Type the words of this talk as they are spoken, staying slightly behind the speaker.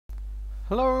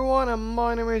Hello everyone, and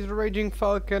my name is Raging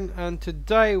Falcon, and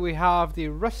today we have the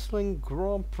Wrestling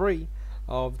Grand Prix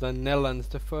of the Netherlands,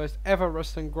 the first ever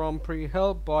Wrestling Grand Prix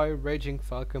held by Raging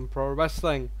Falcon Pro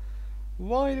Wrestling.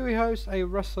 Why do we host a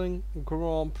Wrestling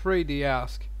Grand Prix, do you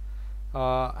ask?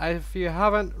 If you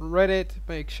haven't read it,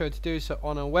 make sure to do so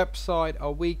on our website,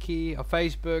 our wiki, our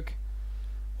Facebook,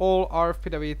 all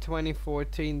RFPW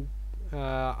 2014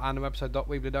 and the website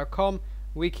 .weebly.com,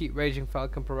 wiki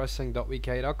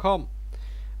ragingfalconprowrestling.wk.com.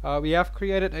 We have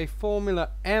created a Formula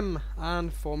M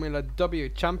and Formula W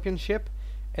championship.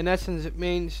 In essence, it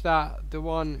means that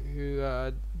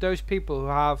those people who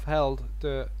have held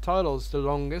the titles the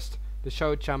longest, the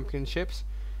show championships,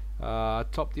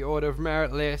 top the order of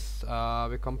merit list,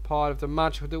 become part of the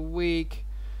match of the week,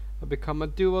 become a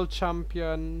dual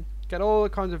champion, get all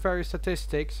kinds of various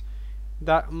statistics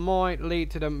that might lead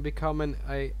to them becoming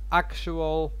a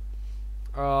actual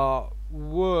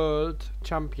world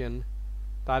champion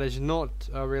that is not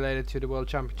related to the World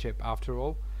Championship after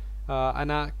all,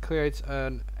 and that creates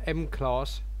an M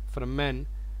class for the men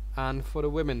and for the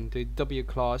women, the W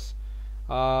class.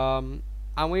 And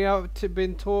we have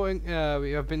been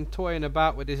toying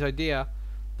about with this idea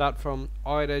that from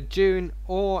either June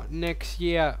or next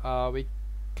year we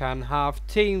can have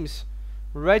teams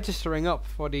registering up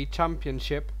for the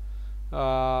championship,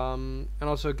 and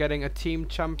also getting a team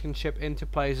championship into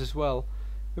place as well.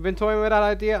 We've been toying with that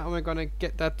idea, and we're going to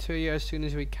get that to you as soon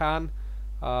as we can.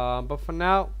 But for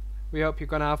now, we hope you're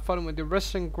going to have fun with the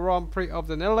Wrestling Grand Prix of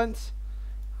the Netherlands,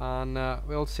 and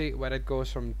we'll see where it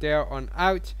goes from there on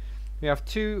out. We have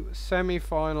two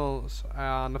semi-finals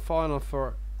and the final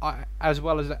for as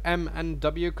well as the M and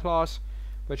W class,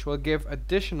 which will give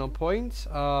additional points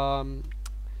to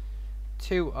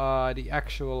the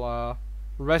actual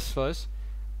wrestlers.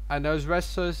 And those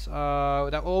wrestlers,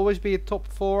 that will always be a top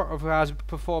 4 of who has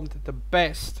performed the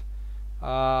best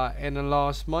in the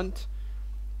last month.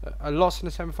 A loss in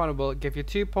the semi-final will give you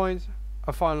 2 points,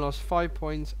 a final loss 5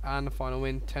 points, and a final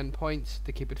win 10 points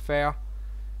to keep it fair.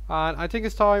 And I think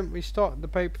it's time we start the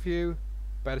pay-per-view,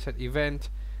 better said event,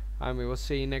 and we will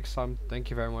see you next time. Thank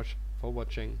you very much for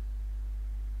watching.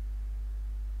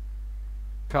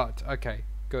 Cut. Okay,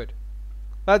 good.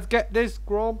 Let's get this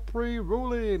Grand Prix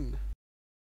rolling.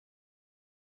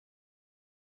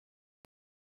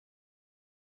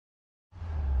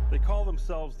 They call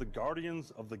themselves the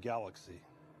Guardians of the Galaxy.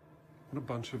 What a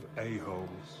bunch of a-holes.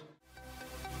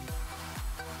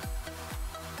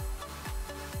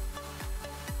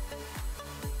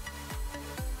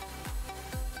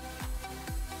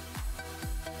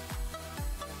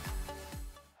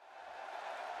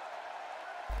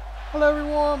 Hello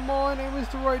everyone, my name is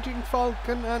the Raging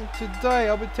Falcon, and today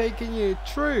I'll be taking you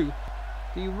through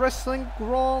the Wrestling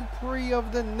Grand Prix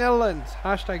of the Netherlands,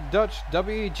 hashtag Dutch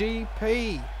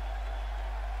WGP.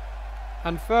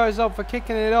 And first up, we're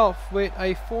kicking it off with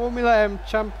a Formula M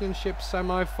Championship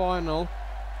semi-final.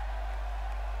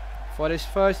 For this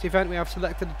first event, we have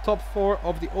selected the top 4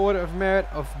 of the order of merit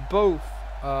of both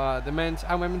the men's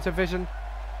and women's division.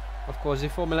 Of course, the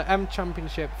Formula M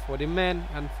Championship for the men,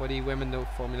 and for the women, the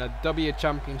Formula W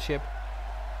Championship.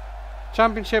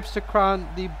 Championships to crown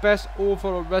the best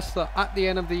overall wrestler at the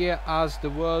end of the year as the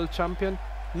world champion.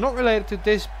 Not related to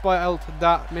this belt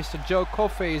that Mr. Joe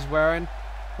Coffey is wearing,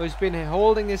 who's been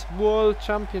holding this world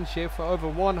championship for over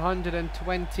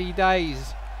 120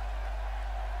 days.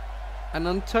 And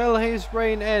until his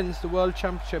reign ends, the world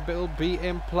championship will be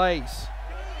in place.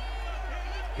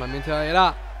 Let me tell you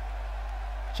that.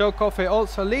 Joe Coffey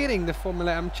also leading the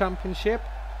Formula M Championship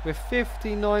with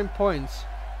 59 points,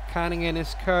 counting in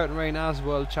his current reign as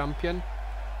world champion.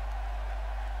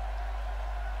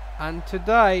 And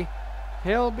today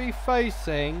he'll be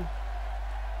facing,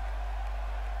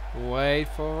 wait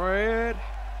for it,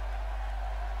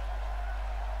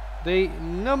 the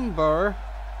number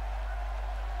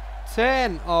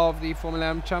 10 of the Formula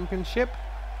M Championship,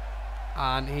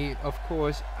 and he of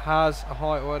course has a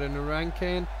high order in the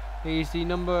ranking. He's the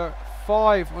number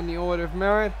 5 on the order of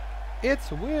merit.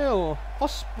 It's Will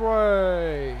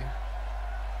Ospreay.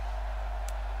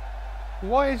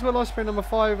 Why is Will Ospreay number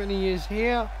 5 and he is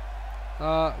here?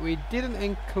 We didn't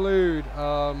include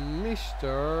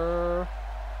Mr.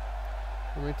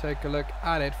 Let me take a look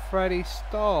at it. Freddie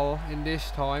Stahl in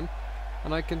this time,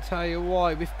 and I can tell you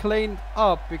why. We've cleaned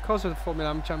up, because of the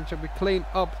Formula M Championship, we cleaned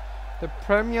up the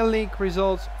Premier League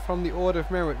results from the order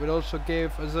of merit. We'd also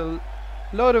give us a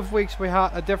load of weeks we had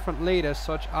a different leader,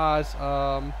 such as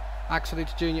Axel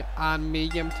Jr. and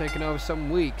Medium taking over some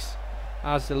weeks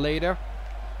as the leader,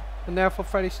 and therefore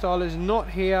Freddie Stahl is not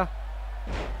here,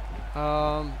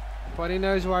 but he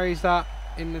knows where he's at.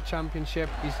 in the championship.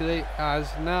 He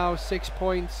has now 6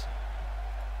 points,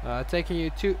 taking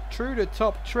you through the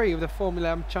top 3 of the Formula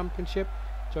M championship.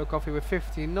 Joe Coffey with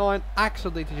 59,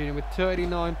 Axel Dieter Jr. with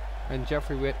 39, and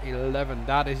Jeffrey with 11.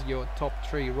 That is your top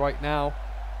 3 right now.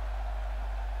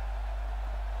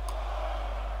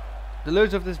 The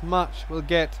loser of this match will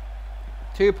get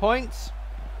 2 points.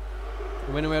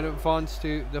 The winner will advance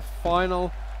to the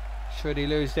final. Should he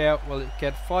lose out, will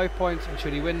get 5 points, and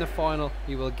should he win the final,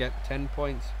 he will get 10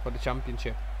 points for the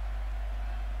championship.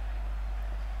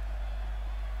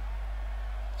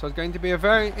 So it's going to be a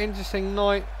very interesting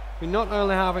night. We're not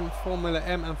only having Formula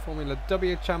M and Formula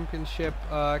W championship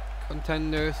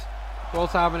contenders, we're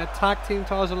also having a tag team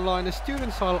title on the line, the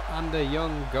student title and the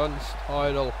young guns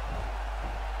title.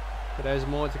 But there's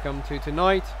more to come to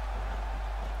tonight.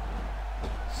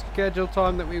 Schedule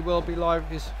time that we will be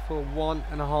live is for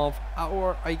 1.5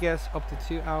 hours, I guess up to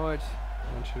 2 hours.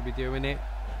 When should we be doing it?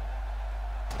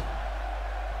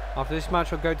 After this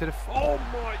match we'll go to the oh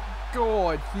my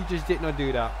god, he just did not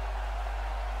do that.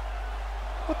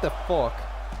 What the fuck?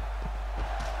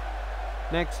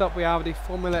 Next up we have the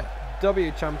Formula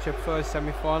W Championship first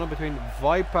semi-final between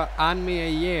Viper and Mia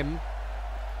Yim,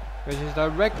 which is a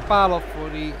direct battle for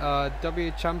the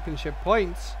W Championship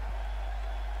points,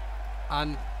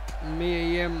 and Mia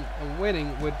Yim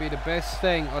winning would be the best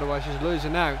thing, otherwise she's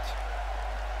losing out.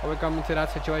 I will come into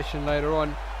that situation later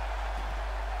on.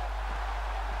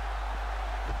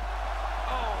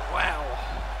 Oh wow.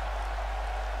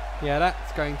 Yeah,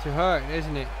 that's going to hurt,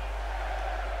 isn't it?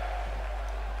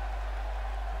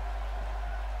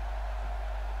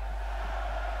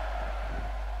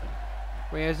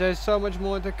 Well, yes, there's so much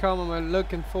more to come and we're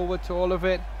looking forward to all of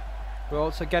it. We're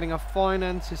also getting our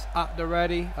finances at the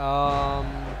ready to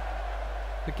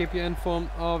keep you informed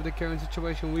of the current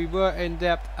situation. We were in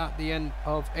debt at the end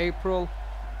of April.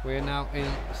 We are now in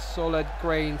solid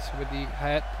grains with the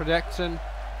head projection.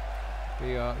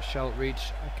 We shall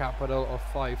reach a capital of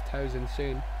 5,000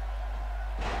 soon.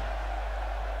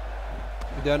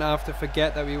 We don't have to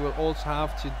forget that we will also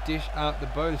have to dish out the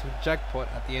bonus of jackpot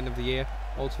at the end of the year.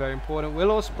 Also very important. Will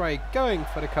Ospreay going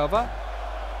for the cover.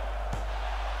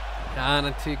 And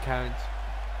a 2 count.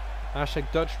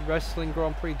 Hashtag Dutch Wrestling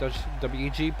Grand Prix, Dutch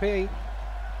WGP.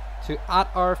 To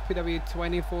 @RFPW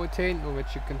 2014,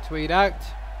 which you can tweet out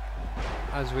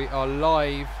as we are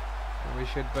live. And we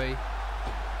should be.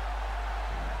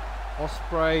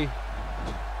 Ospreay.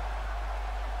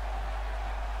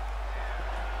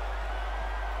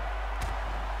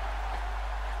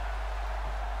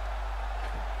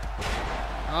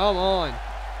 Come on.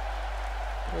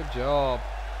 Good job.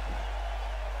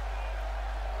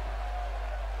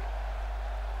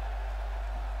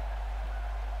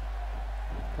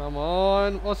 Come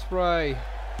on, Ospreay.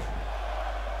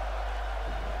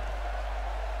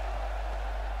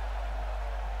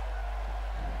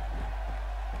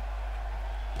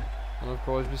 And of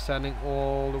course we're sending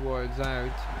all the words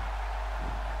out.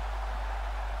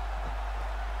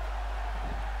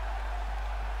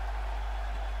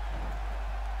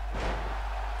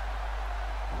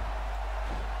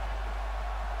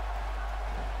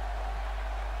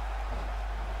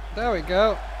 There we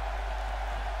go.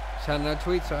 Send a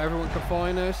tweet so everyone can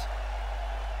find us.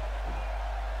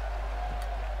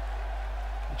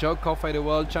 Joe Coffey, the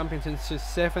world champion since the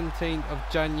 17th of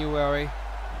January.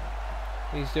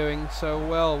 He's doing so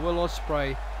well. Will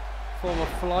Ospreay, former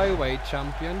flyweight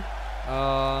champion.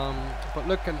 But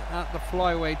looking at the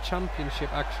flyweight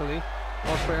championship, actually,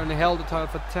 Ospreay only held the title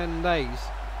for 10 days.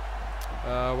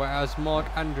 Whereas Mark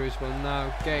Andrews will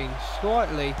now gain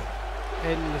slightly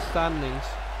in the standings.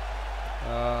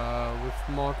 With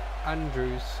Mark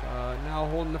Andrews now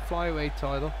holding the flyweight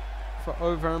title for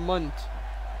over a month,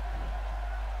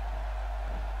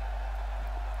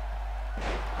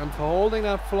 and for holding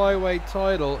that flyweight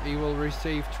title he will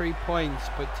receive 3 points,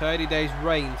 but 30 days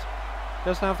reign.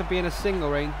 Doesn't have to be in a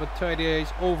single reign, but 30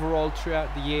 days overall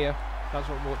throughout the year. That's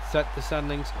what will set the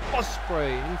standings.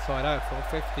 Ospreay inside out for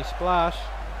a 50 splash.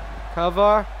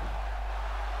 Cover.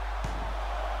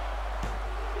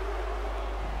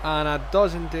 And that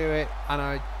doesn't do it, and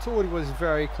I thought it was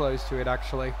very close to it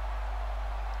actually.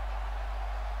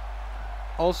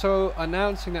 Also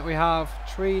announcing that we have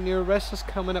 3 new wrestlers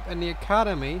coming up in the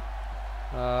academy,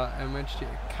 in which the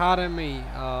academy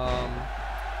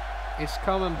is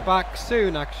coming back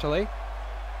soon actually.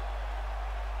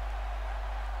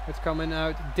 It's coming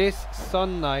out this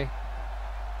Sunday.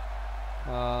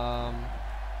 And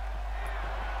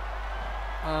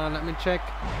let me check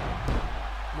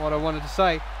what I wanted to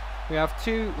say. We have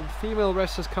 2 female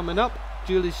wrestlers coming up,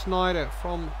 Julie Snyder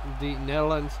from the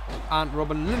Netherlands and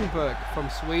Robin Lindberg from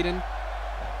Sweden.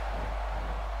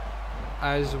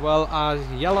 as well as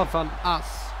Yellow Van As,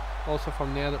 also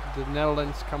from the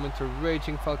Netherlands, coming to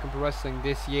Raging Falcon Pro Wrestling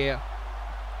this year.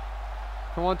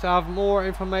 If you want to have more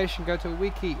information, go to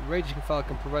wiki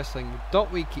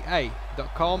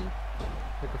ragingfalconprowrestling.wiki.com.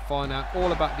 You can find out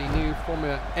all about the new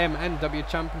Formula M and W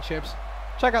Championships.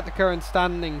 Check out the current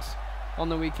standings on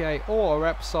the wiki or our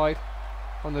website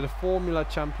under the Formula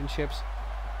Championships,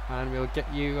 and we'll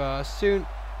get you soon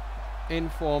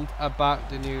informed about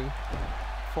the new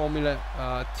Formula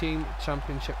Team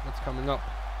Championship that's coming up.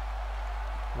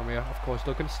 And we are of course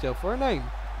looking still for a name.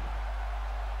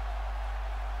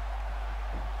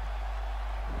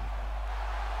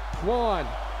 One,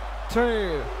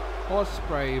 two,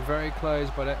 Ospreay, very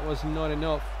close, but it was not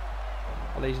enough.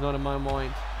 At least not in my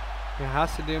mind. He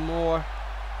has to do more,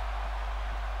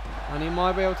 and he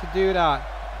might be able to do that.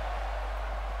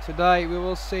 Today we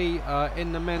will see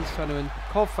in the men's tournament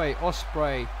Coffey,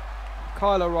 Ospreay,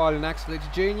 Kyle O'Reilly and Axel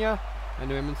Jr. And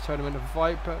the women's tournament of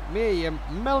Viper, Miriam,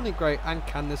 Melanie Gray and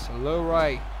Candice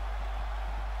LeRae.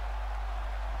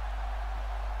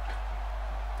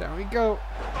 There we go.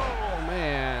 Oh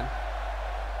man.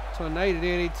 Tornado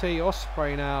DDT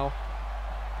Ospreay now.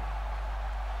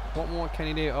 What more can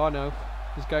he do? Oh no.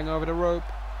 He's going over the rope.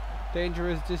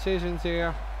 Dangerous decisions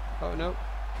here. Oh no.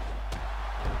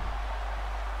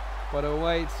 But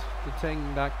await the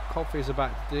thing that Coffey is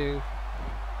about to do.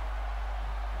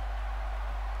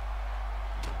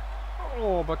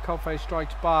 Oh, but Coffey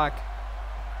strikes back.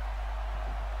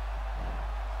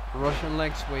 Russian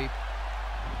leg sweep.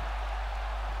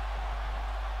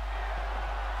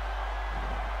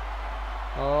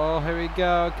 Oh, here we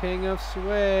go. King of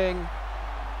Swing.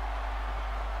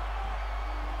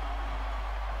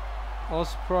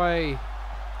 Ospreay.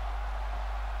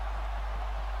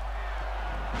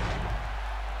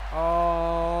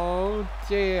 Oh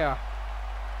dear.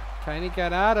 Can he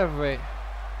get out of it?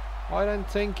 I don't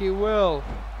think he will.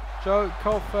 Joe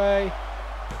Coffey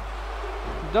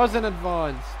doesn't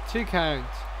advance. 2 count.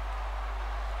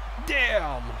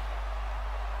 Damn.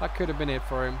 That could have been it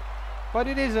for him, but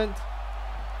it isn't.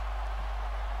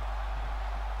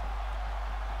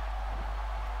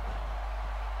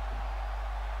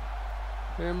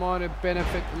 Who might have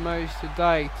benefited the most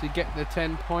today to get the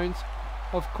 10 points?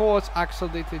 Of course, Axel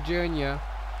Jr.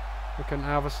 who can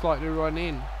have a slightly run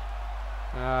in,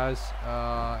 as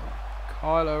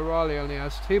Kyle O'Reilly only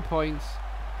has 2 points.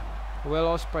 Will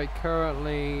Ospreay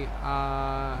currently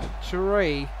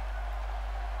 3,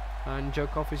 and Joe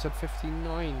Coffey's at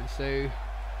 59. So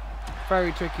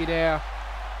very tricky there.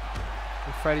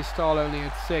 And Freddie Stahl only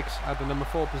at 6 at the number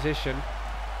 4 position.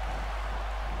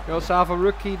 We also have a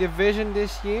rookie division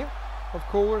this year, of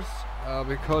course,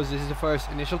 because this is the first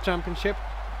initial championship,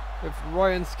 with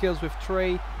Ryan Skills with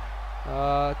 3,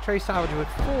 Trey Savage with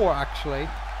 4 actually,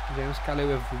 and James Kelly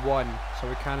with 1, so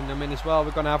we're counting them in as well.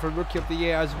 We're going to have a rookie of the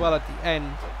year as well at the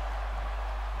end,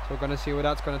 so we're going to see where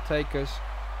that's going to take us.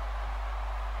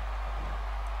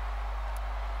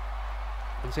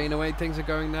 And seeing the way things are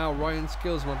going now, Ryan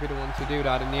Skills might be the one to do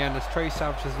that in the end, as Trey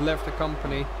Savage has left the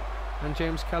company and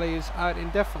James Kelly is out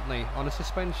indefinitely on a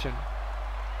suspension.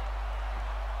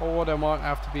 Or there might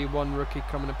have to be one rookie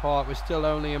coming apart. We're still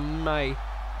only in May,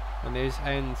 and this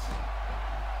ends.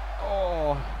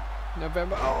 Oh,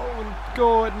 November. Oh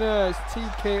goodness,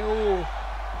 TKO.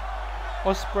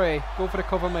 Ospreay, go for the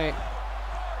cover, mate.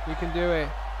 You can do it.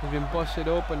 He's been busted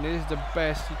open. This is the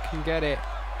best you can get it.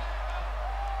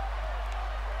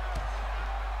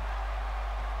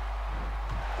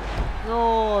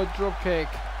 Oh, drop kick.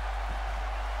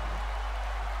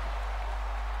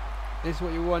 This is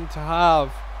what you want to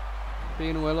have,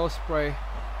 being Will Ospreay.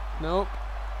 Nope.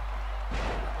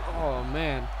 Oh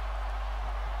man.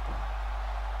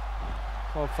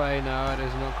 Coffey, no, it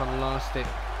is not going to last it.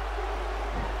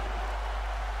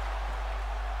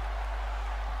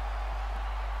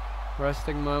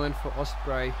 Resting moment for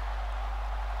Ospreay.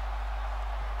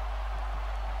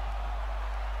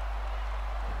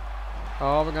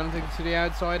 Oh, we're going to take it to the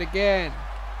outside again.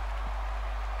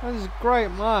 This is a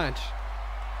great match.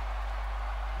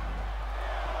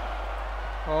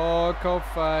 Oh,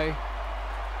 Coffey.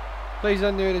 Please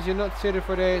don't do this. You're not suited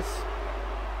for this.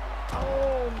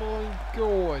 Oh my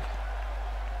god.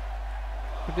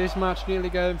 But this match nearly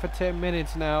going for 10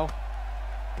 minutes now.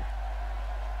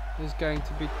 It's going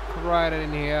to be crowded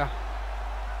in here.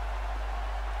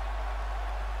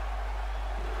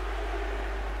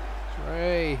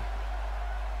 Three.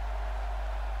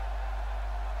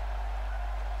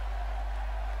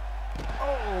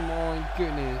 Oh my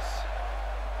goodness.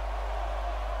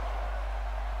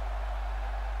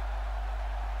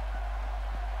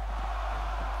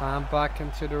 And back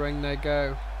into the ring they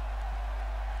go.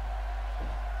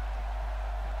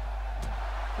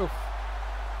 Oof.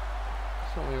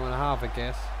 That's not what you want to have, I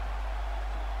guess.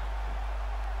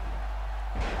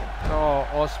 Oh,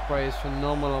 Ospreay is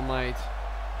phenomenal, mate.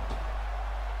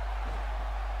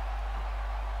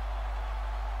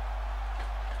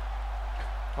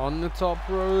 On the top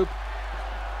rope.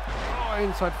 Oh,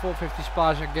 inside 450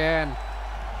 splash again.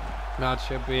 That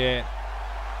should be it.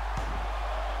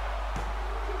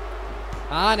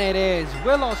 And it is.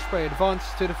 Will Ospreay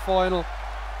advances to the final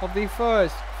of the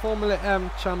first Formula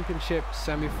M Championship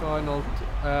semi-final,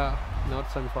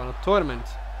 not semi-final, tournament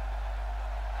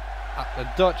at the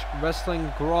Dutch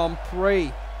Wrestling Grand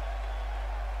Prix.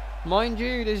 Mind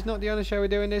you, this is not the only show we're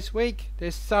doing this week.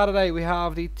 This Saturday we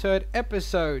have the third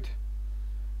episode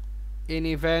in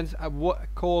event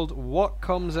called What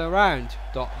Comes Around ...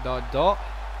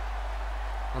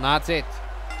 And that's it.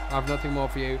 I have nothing more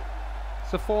for you.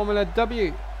 So Formula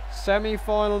W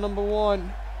semi-final number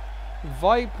 1,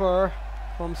 Viper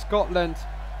from Scotland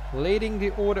leading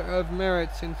the order of merit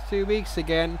since 2 weeks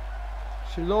again.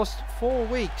 She lost 4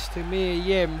 weeks to Mia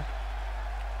Yim,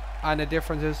 and the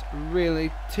difference is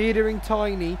really teetering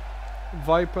tiny.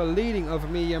 Viper leading over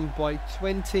Mia Yim by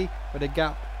 20, with a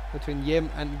gap between Yim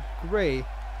and Gray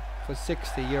for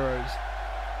 €60.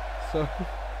 So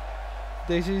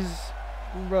this is,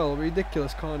 well,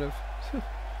 ridiculous kind of.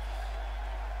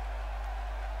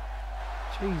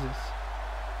 Jesus.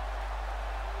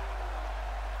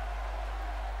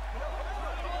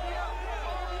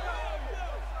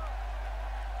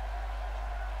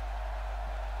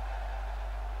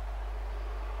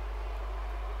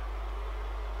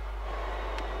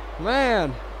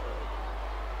 Man.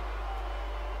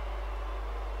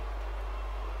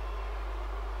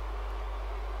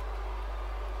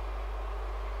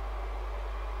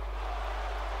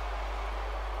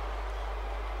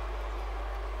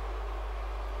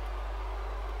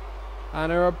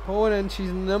 And her opponent,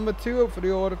 she's number 2 up for the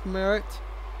order of merit,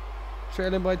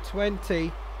 trailing by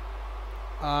 20.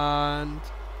 And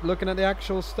looking at the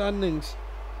actual standings,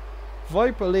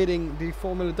 Viper leading the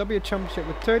Formula W Championship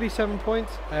with 37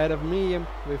 points, ahead of Medium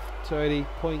with 30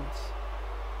 points.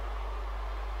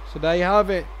 So there you have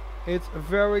it. It's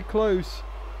very close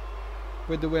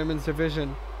with the women's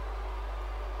division.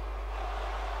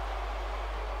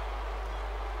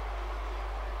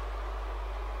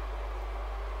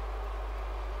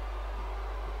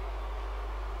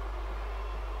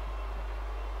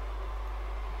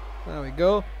 There we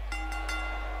go.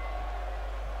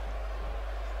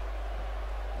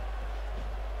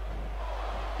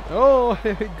 Oh,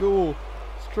 here we go.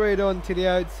 Straight on to the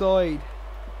outside.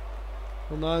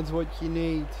 And that's what you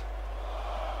need.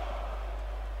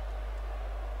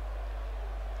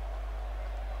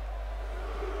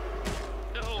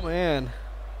 Oh man.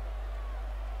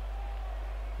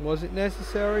 Was it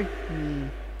necessary?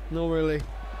 Not really.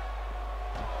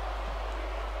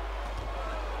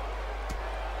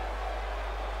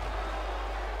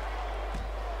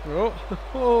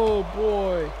 Oh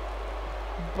boy.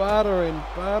 Battering,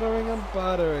 battering and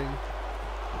battering.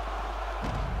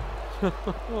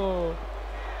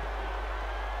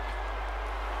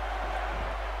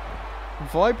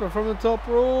 Viper from the top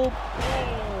rope.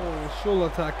 Oh, shoulder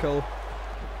tackle.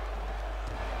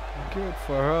 Good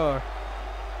for her.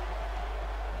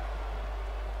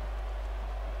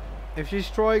 If she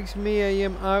strikes Mia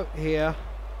Yim out here,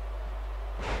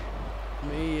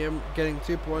 Mia Yim getting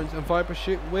 2 points and Viper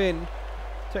should win.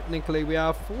 Technically we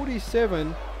have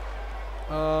 47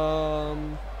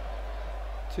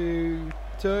 to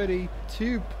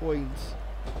 32 points.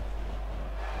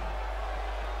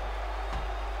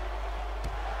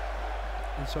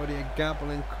 And so the gap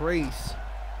will increase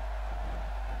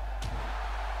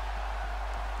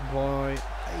by 8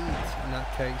 in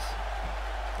that case.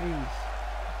 Jeez.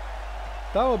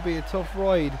 That would be a tough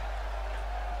ride.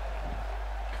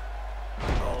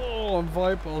 Oh, and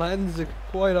Viper lands a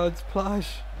quite odd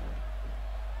splash.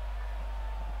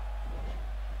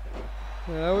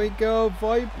 There we go,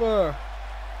 Viper.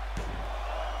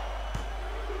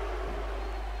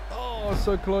 Oh,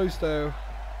 so close though.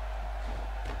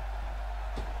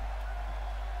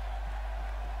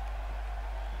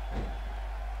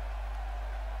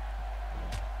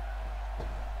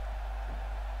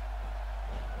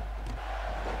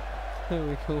 There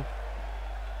we go.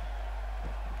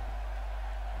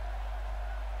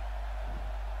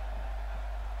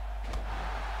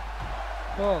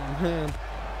 Oh man.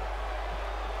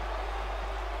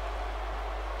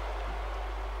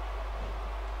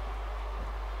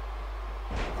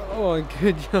 Oh,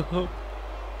 good job.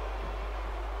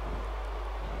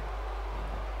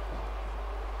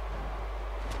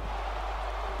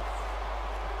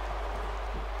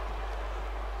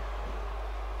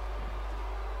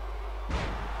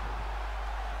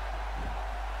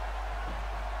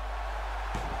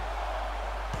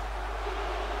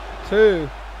 2.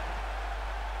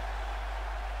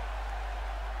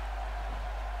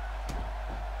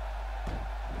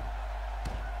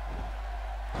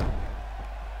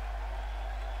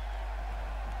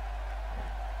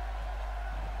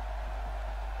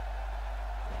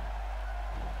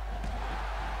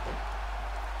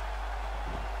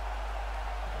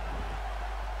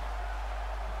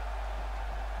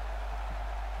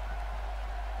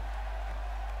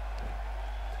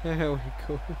 There we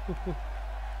go.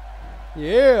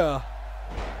 Yeah.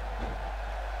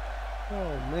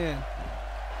 Oh man,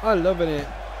 I'm loving it.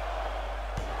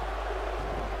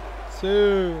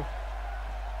 2.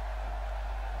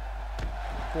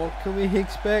 What can we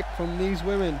expect from these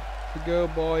women to go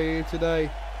by here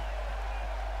today?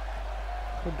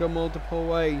 Could go multiple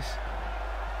ways.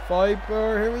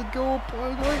 Viper, here we go.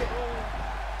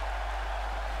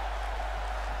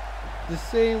 The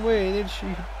same way in which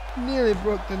she nearly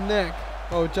broke the neck.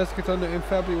 Oh, Jessica done it in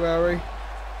February.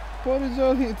 But it's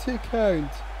only a 2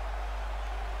 count.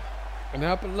 It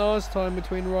happened last time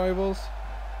between rivals.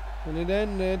 And it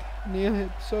ended nearly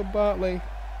so badly.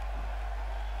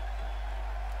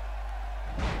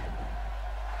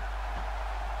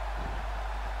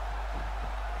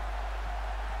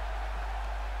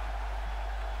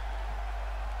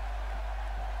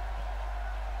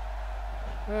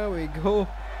 There we go.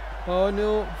 Oh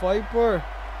no, Viper.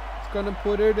 It's gonna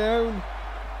put her down.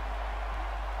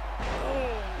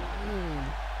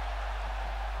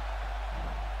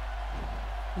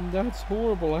 And that's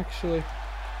horrible, actually.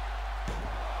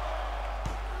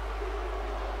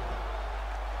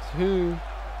 2.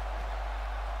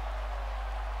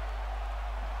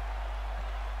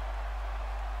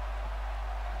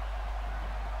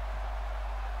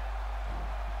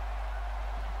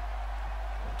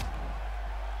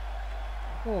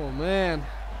 Oh man.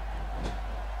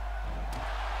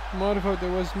 Might have hoped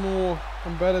there was more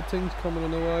and better things coming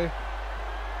on the way.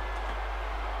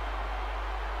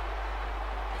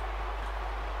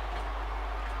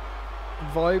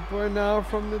 Viper now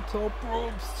from the top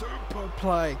rope,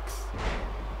 superplex.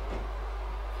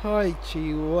 Hi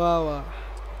Chihuahua.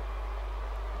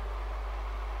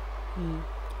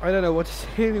 I don't know what to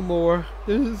say anymore.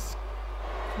 This is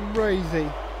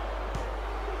crazy.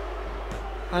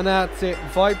 And that's it.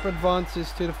 Viper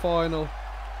advances to the final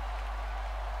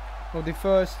of the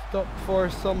first top 4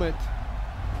 summit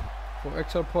for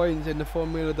extra points in the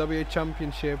Formula W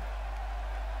Championship.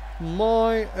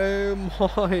 My oh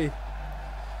my.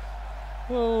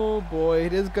 Oh boy,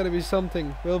 it is going to be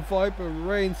something. Will Viper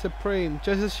reign supreme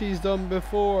just as she's done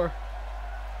before?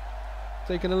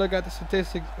 Taking a look at the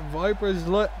statistics, Viper has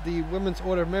led the Women's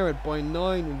Order of Merit by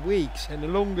 9 weeks in the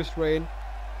longest reign,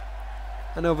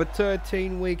 and over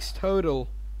 13 weeks total.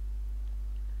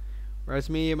 Whereas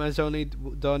Miriam has only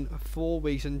done 4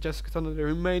 weeks and Jessica's done the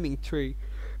remaining 3.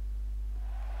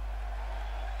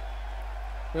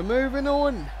 We're moving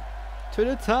on to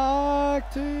the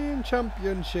Tag Team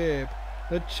Championship.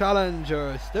 The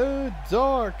challengers, the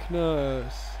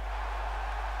Darkness.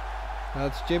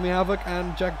 That's Jimmy Havoc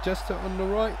and Jack Jester on the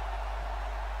right.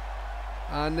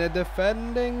 And the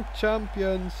defending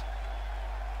champions,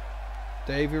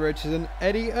 Davey Richards and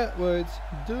Eddie Edwards,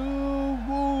 the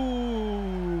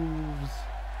Wolves.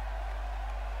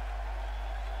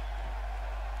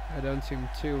 I don't seem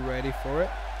too ready for it.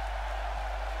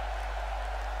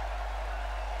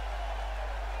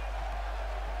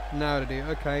 Now they do,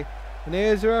 okay. And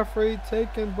here's the referee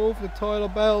taking both the title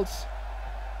belts,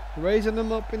 raising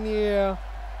them up in the air,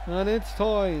 and it's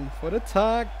time for the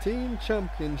Tag Team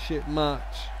Championship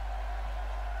match.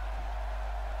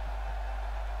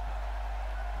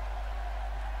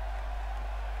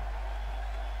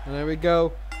 And there we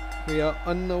go, we are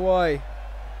underway.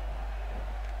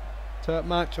 Third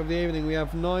match of the evening. We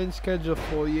have 9 scheduled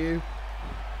for you.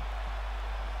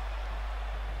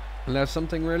 Unless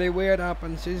something really weird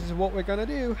happens, this is what we're gonna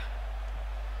do.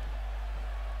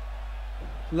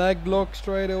 Leg lock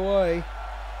straight away.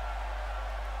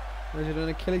 Is it an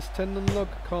Achilles tendon lock?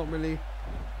 I can't really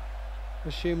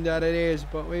assume that it is,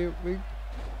 but we're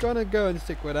gonna go and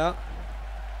stick with that.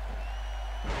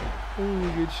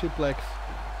 Ooh, good suplex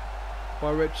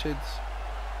by Richards.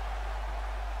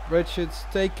 Richards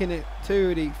taking it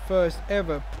to the first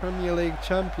ever Premier League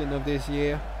champion of this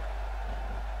year.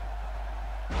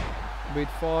 With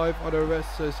 5 other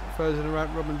wrestlers further in the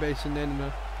round robin base in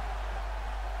the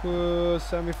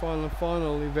semi-final and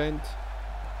final event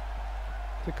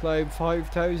to claim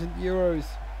 €5,000.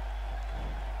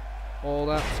 All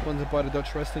that sponsored by the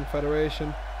Dutch Wrestling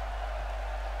Federation.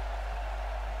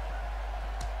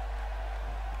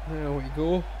 There we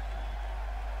go.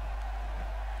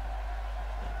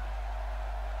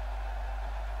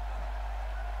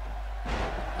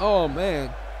 Oh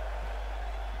man.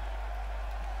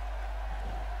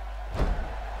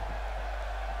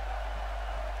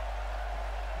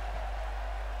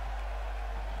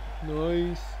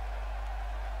 Nice.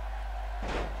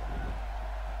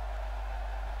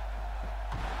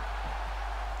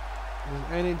 If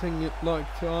there's anything you'd like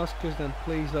to ask us, then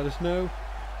please let us know.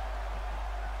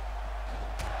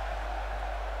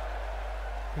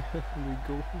 Here we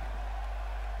go.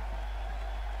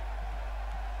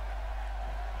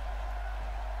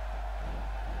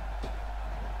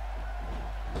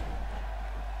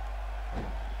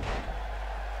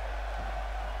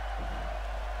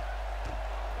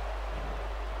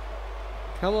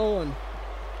 Come on.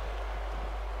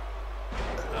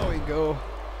 There we go.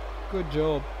 Good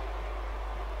job.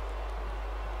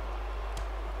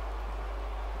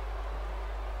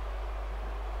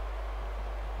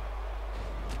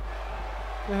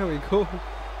 There we go.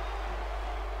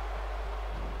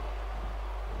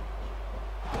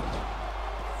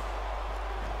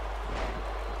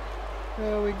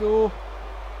 There we go.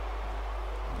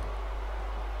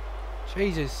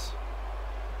 Jesus.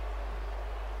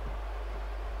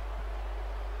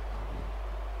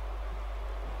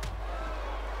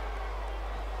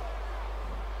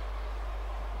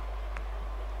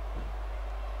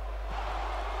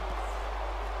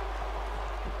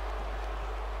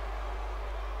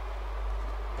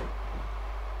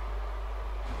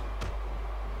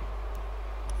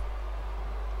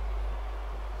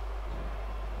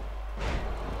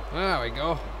 There we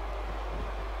go.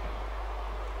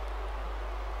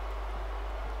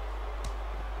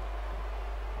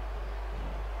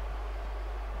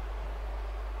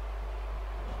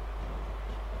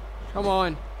 Come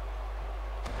on.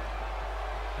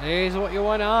 Here's what you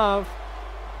want to have.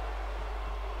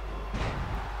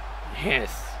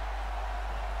 Yes.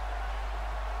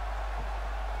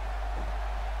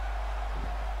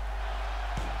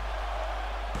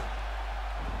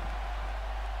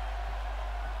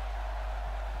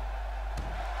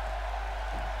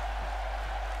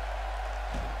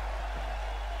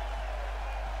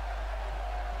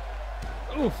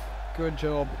 Oof, good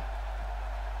job.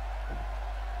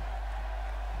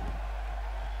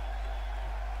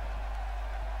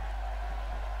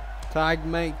 Tag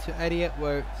mate to Eddie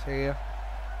Edwards here.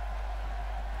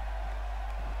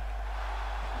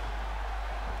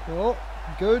 Oh,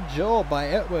 good job by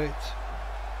Edwards.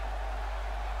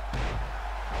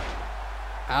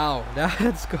 Ow,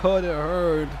 that's gotta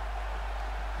hurt.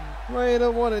 Right, I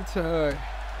don't want it to hurt.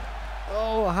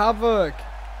 Oh, Havoc.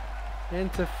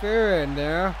 Interfering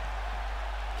there.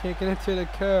 Kicking it to the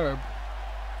curb.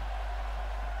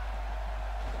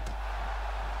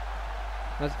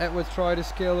 As Edwards try to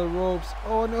scale the ropes.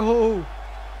 Oh no!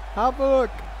 Havoc!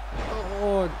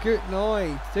 Oh, good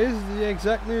night. This is the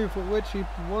exact move for which he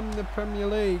won the Premier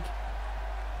League.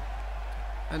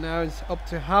 And now it's up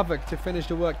to Havoc to finish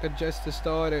the work that just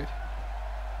started.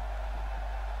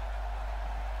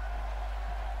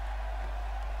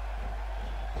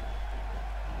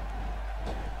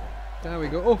 There we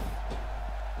go. Oh.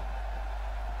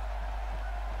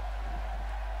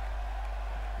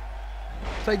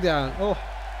 Take down. Oh.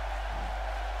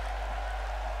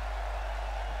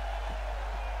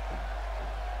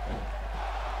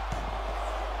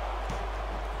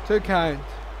 Two count.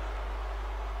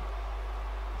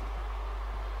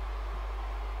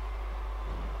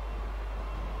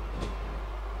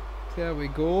 There we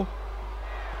go.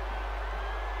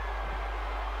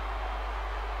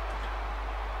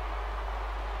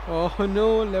 Oh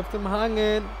no, left him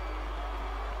hanging.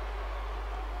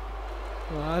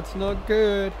 Well, that's not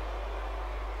good.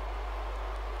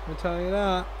 I'll tell you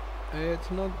that.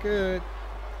 It's not good.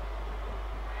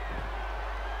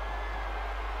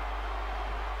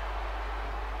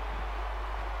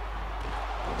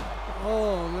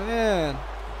 Oh man.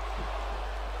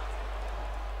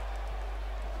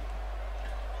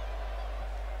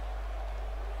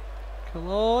 Come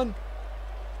on.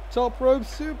 Top rope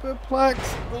superplex.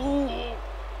 Oh,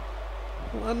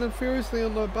 landed furiously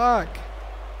on the back.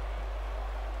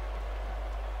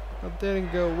 That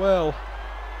didn't go well.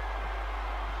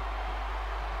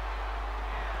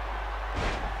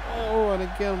 Oh, and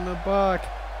again on the back.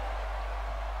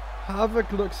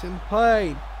 Havoc looks in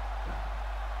pain.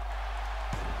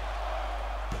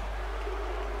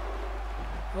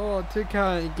 Oh, too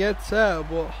kind. He gets out,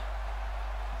 but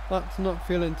that's not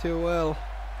feeling too well.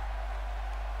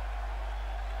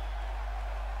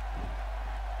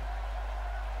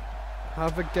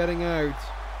 Havoc getting out.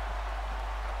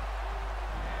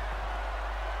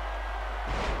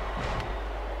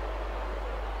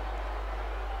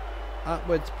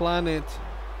 Atwood's Planet.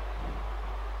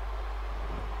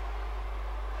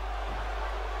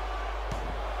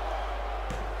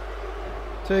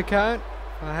 2 count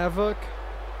for Havoc.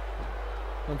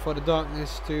 And for the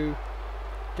Darkness to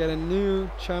get a new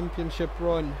championship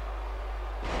run.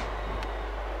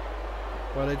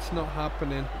 But it's not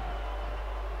happening.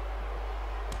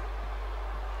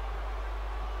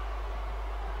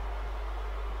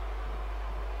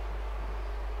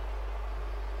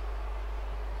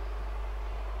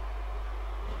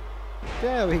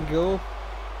 There we go.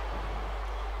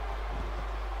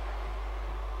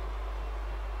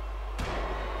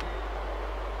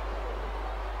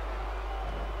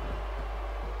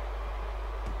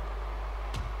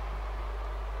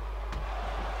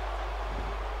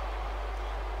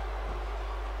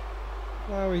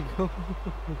 There we go.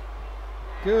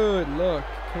 Good luck.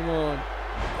 Come on.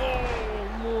 Oh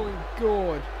my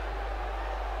god.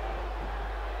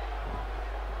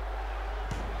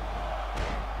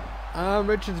 And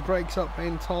Richards breaks up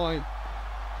in time.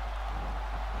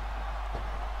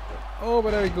 Oh,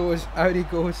 but there he goes. Out he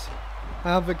goes.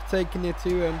 Havoc taking it to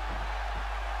him.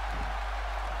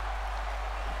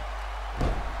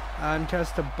 And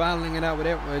Chester battling it out with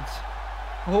Edwards.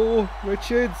 Oh,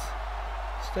 Richards.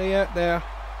 Stay out there.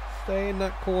 Stay in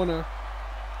that corner.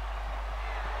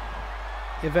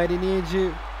 If Eddie needs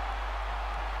you.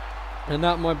 And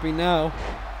that might be now.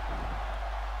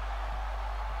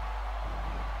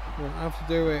 We'll have to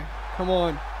do it. Come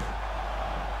on.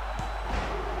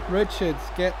 Richards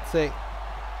gets it.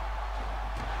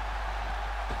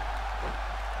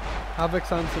 Havoc's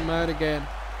him out again.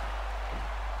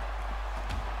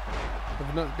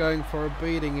 We're not going for a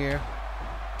beating here.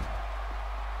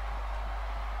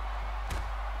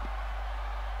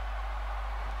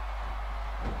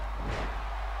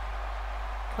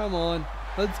 Come on,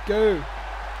 let's go.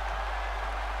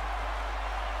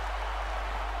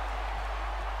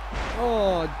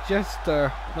 Oh,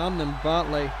 Jester, London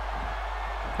Bartley.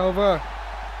 Cover.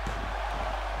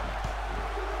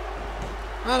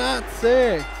 And that's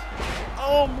it.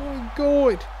 Oh my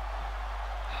god.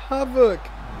 Havoc.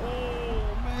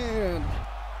 Oh man.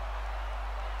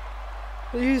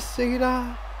 Did you see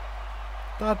that?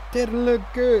 That didn't look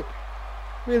good.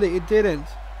 Really, it didn't.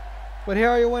 But here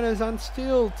are your winners and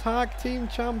still tag team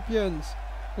champions.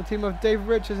 The team of Dave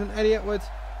Richards and Eddie Edwards,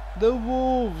 the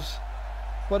Wolves.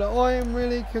 But I am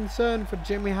really concerned for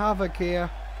Jimmy Havoc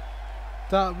here.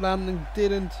 That landing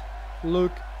didn't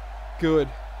look good.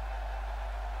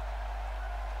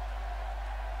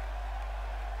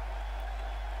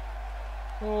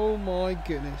 Oh my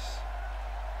goodness.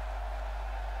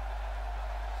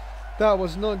 That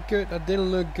was not good. That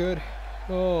didn't look good.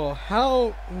 Oh,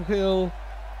 how will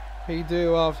he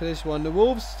do after this one? The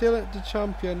Wolves still at the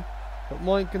champion, but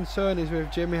my concern is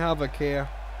with Jimmy Havoc here.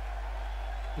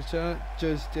 It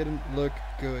just didn't look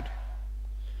good.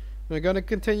 We're going to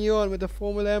continue on with the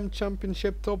Formula M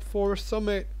Championship Top 4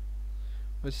 Summit,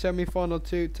 with semi-final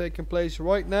 2 taking place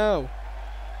right now.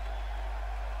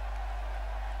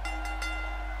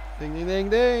 Ding ding ding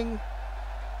ding.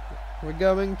 We're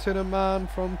going to the man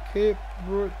from Cape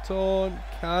Breton,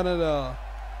 Canada.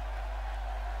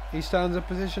 He stands at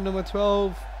position number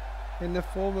 12 in the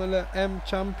Formula M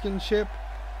Championship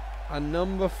and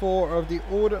number 4 of the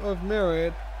Order of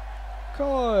Merit,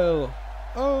 Kyle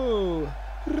O'Reilly.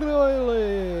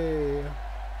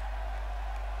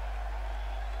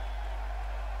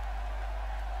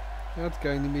 That's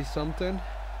going to be something.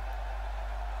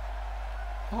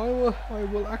 I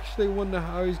will actually wonder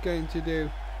how he's going to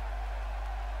do.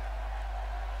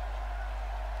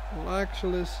 I'll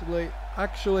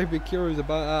actually be curious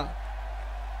about that.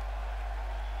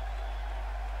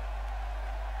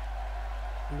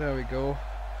 There we go.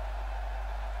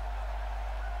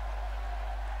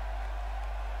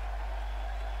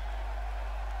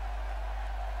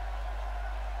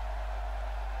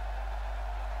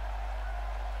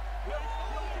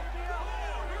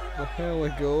 Well, here we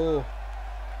go.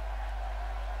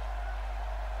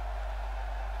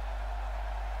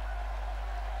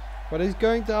 But he's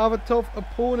going to have a tough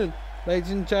opponent,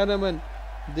 ladies and gentlemen.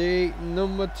 The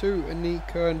number 2 in the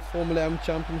current Formula M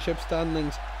Championship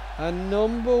standings. And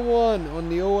number 1 on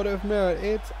the Order of Merit,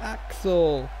 it's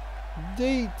Axel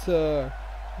Dieter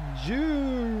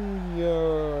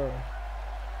Jr.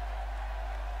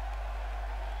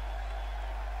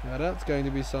 Now that's going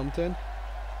to be something.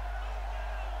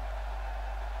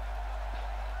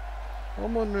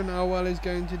 I'm wondering how well he's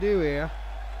going to do here.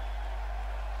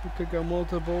 It could go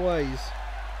multiple ways.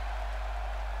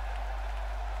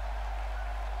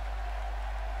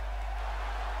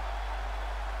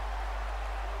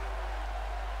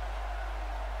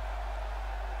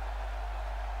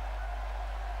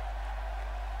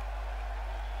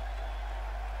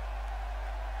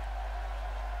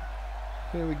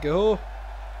 Here we go.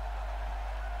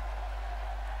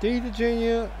 Dieter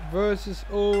Jr. versus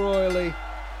O'Reilly.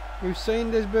 We've seen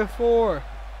this before,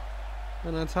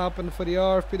 and that's happened for the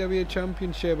RFPW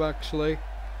Championship actually.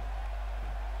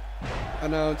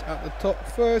 Announced at the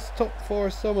first top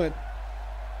 4 summit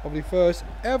of the first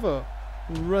ever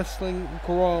Wrestling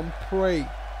Grand Prix.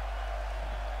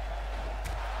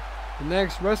 The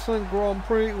next Wrestling Grand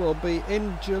Prix will be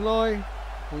in July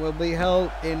and will be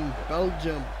held in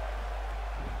Belgium.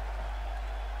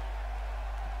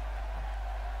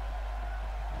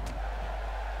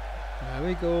 There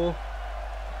we go.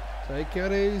 Take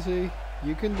it easy.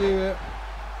 You can do it.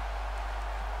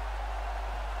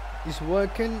 He's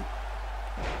working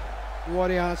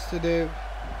what he has to do.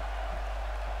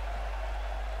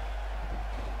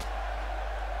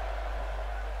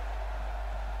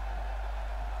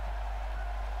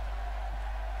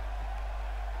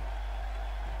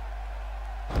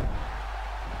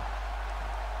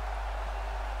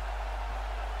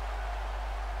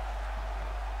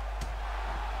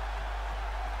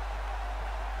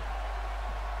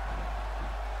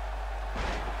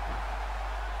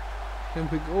 And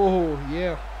we go, oh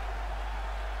yeah.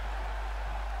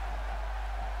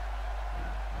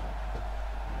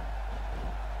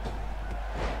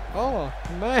 Oh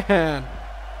man.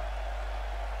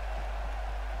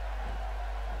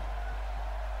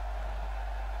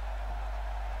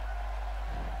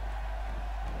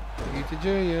 Dieter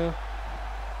Jr.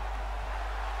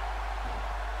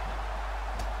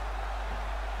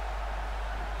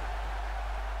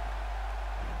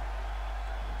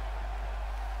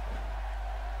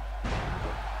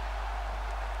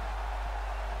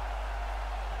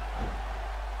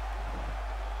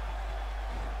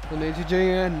 Dieter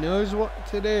Jr. knows what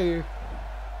to do,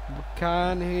 but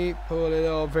can he pull it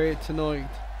off here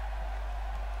tonight?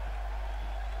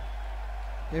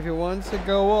 If he wants to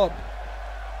go up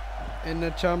in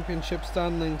the championship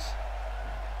standings,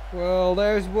 well,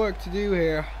 there's work to do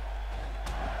here,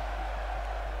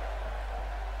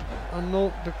 and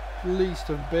not the least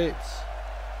of bits.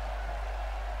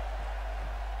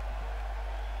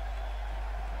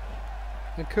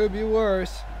 It could be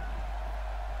worse.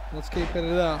 Let's keep it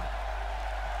at that.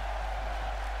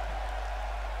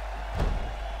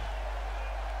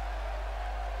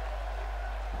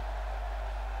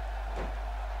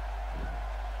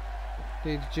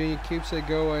 Dieter Jr. keeps it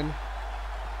going,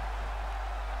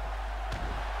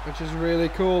 which is really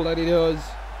cool that he does.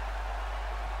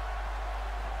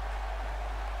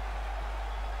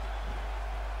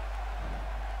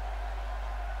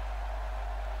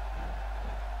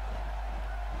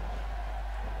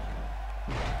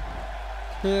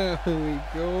 Here we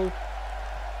go.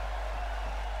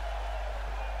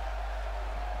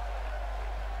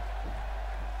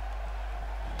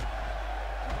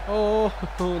 Oh,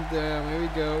 damn, here we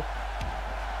go.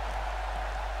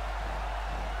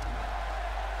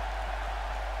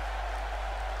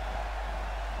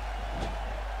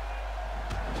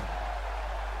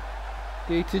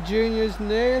 Dieter Jr.'s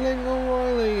nailing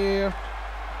O'Reilly here.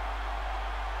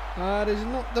 That is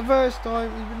not the first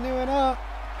time he's been doing that.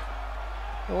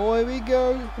 Oh, here we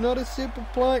go, another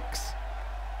superplex.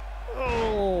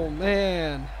 Oh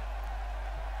man.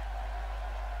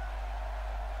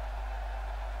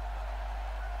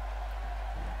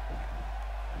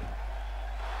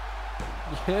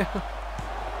 Yeah.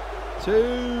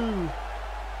 2.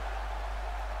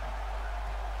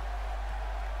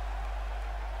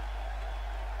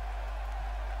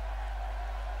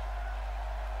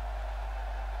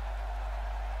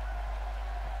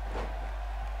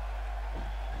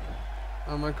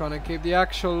 And we're gonna keep the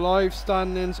actual live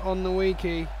standings on the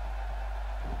wiki.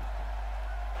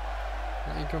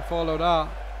 And you can follow that.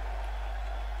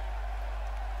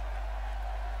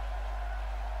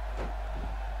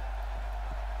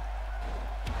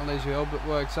 At least we hope it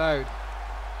works out.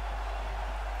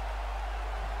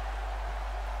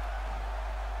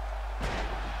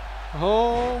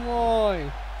 Oh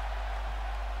my!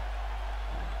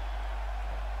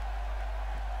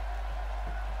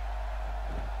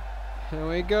 Here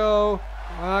we go,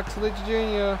 Axel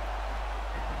Jr.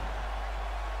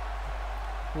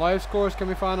 Live scores can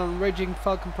be found on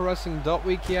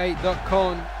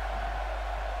ragingfalconprowrestling.wiki8.com.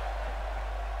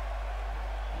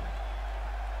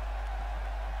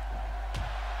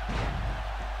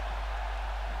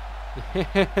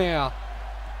 Yeah.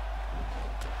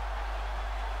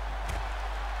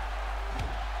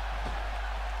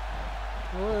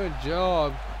 Good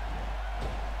job.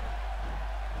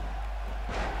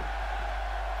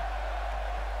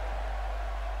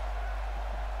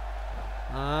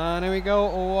 And there we go,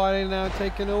 O'Reilly now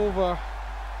taking over.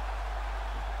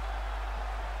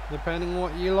 Depending on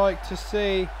what you like to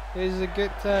see, is a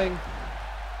good thing.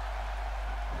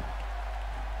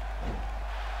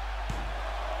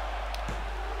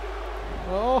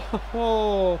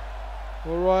 Oh,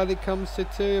 O'Reilly comes to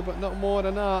 2, but not more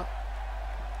than that.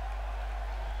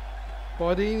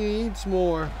 But he needs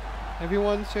more. If he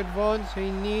wants to advance,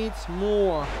 he needs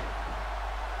more.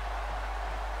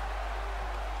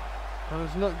 And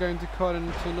it's not going to cut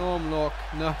into norm lock.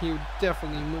 No, you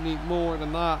definitely need more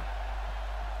than that.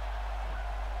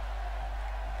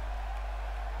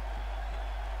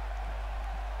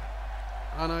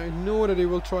 And I know that he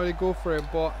will try to go for it,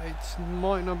 but it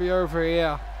might not be over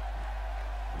here.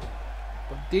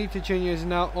 But Dieter Jr. is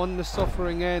now on the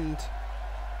suffering end.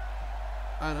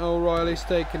 And O'Reilly's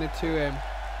taking it to him.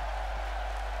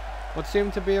 What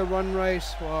seemed to be a run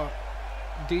race for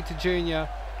Dieter Jr.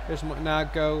 This might now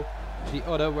go the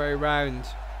other way round.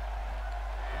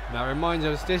 Now reminds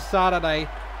us this Saturday,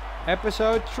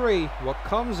 episode 3, what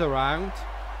comes around.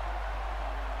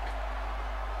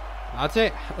 That's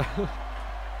it.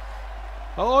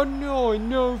 Oh no,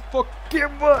 no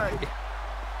fucking way.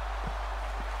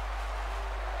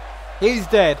 He's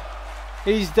dead.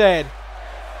 He's dead.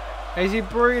 Is he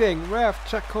breathing? Ref,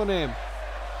 check on him.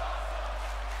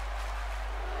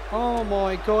 Oh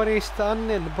my god, he's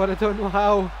standing, but I don't know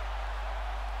how.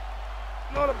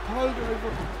 Not a pile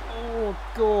driver. Oh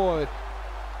god.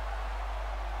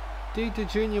 Dieter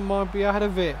Jr. might be out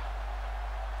of it.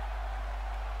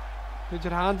 Into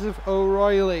the hands of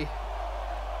O'Reilly.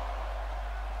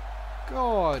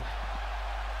 God.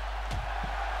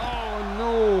 Oh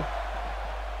no.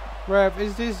 Ref,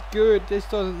 is this good? This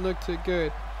doesn't look too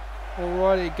good.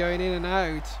 O'Reilly going in and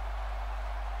out.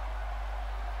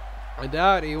 I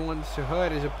doubt he wants to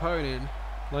hurt his opponent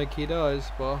like he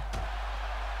does, but...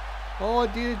 Oh,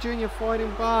 Dieter Jr.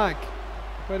 fighting back.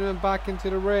 Putting him back into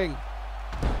the ring.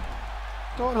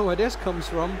 Don't know where this comes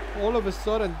from. All of a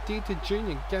sudden, Dieter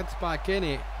Jr. gets back in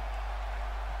it.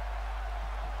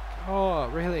 Oh,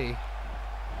 really?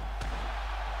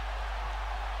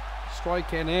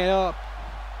 Striking it up.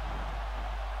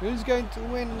 Who's going to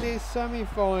win this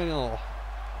semi-final?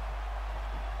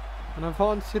 And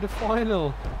advance to the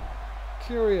final.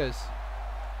 Curious.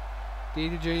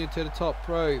 Dieter Jr. to the top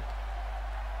rope.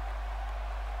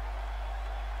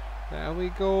 There we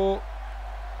go.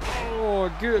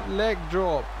 Oh, good leg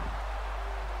drop.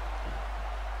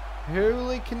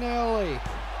 Holy cannoli.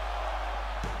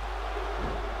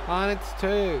 And it's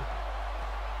 2.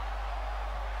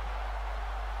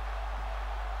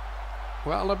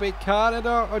 Well, it'll be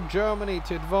Canada or Germany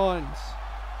to advance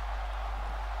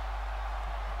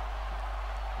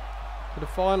to the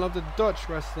final of the Dutch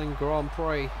Wrestling Grand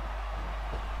Prix.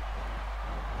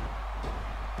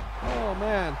 Oh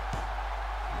man.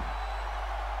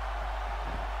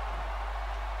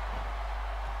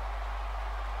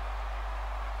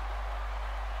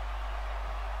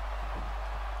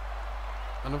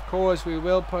 And of course we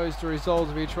will post the results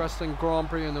of each Wrestling Grand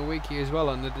Prix on the wiki as well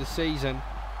under the season.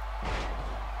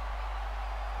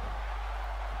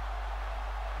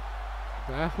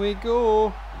 There we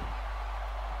go.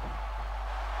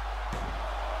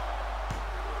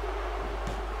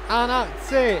 And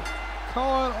that's it.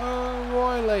 Kyle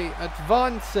O'Reilly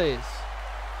advances.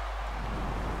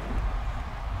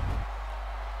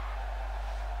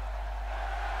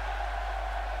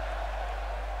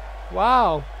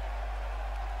 Wow.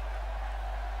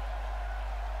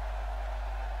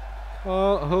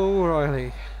 Kyle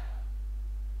O'Reilly.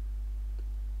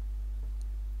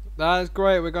 That is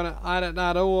great. We're going to add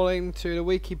that all into the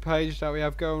wiki page that we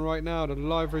have going right now, the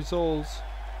live results.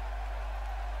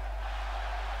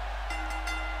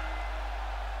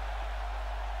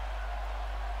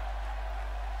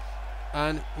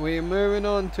 And we're moving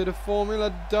on to the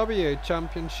Formula W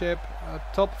Championship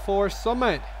Top 4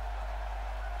 Summit.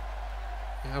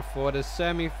 Now for the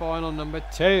semi-final number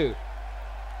 2.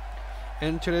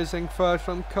 Introducing first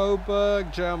from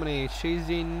Coburg, Germany. She's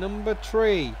the number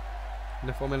 3. In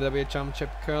the Formula W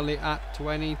Championship, currently at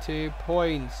 22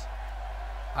 points.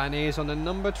 And he is on the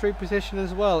number 3 position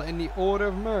as well in the order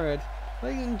of merit.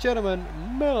 Ladies and gentlemen,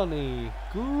 Melanie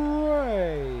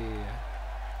Gray.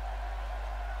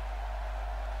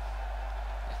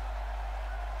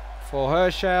 For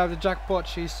her share of the jackpot,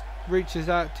 she reaches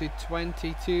out to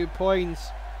 22 points.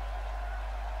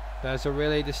 There's a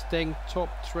really distinct top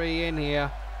 3 in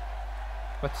here.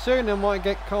 But soon I might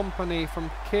get company from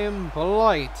Kim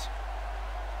Blight,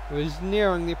 who is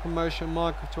nearing the promotion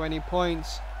mark of 20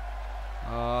 points,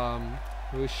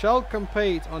 who shall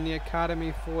compete on the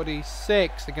Academy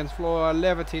 46 against Flora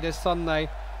Levity this Sunday,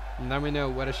 and then we know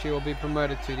whether she will be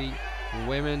promoted to the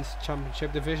Women's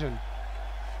Championship division.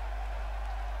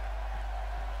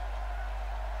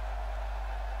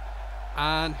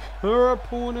 And her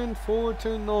opponent for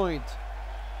tonight,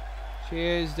 She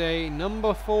is the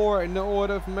number 4 in the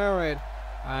order of merit,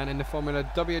 and in the Formula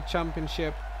W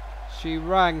Championship she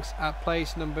ranks at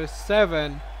place number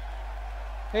 7.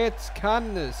 It's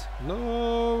Candice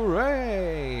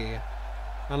LeRae,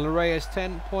 and LeRae has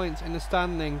 10 points in the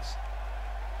standings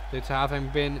due to having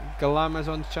been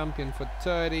Glamazon's champion for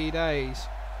 30 days.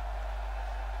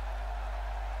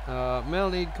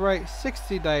 Melanie, great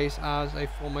 60 days as a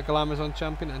former Glamazon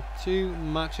champion and 2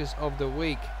 matches of the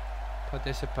week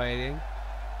participations,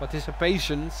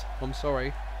 I'm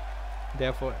sorry,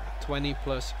 therefore 20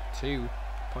 plus 2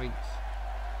 points.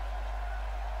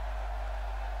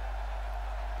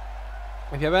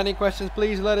 If you have any questions,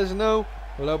 please let us know.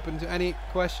 We'll open to any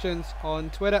questions on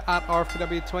Twitter at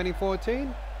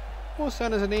RFPW2014, or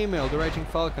send us an email,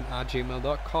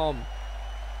 theragingfalcon@gmail.com.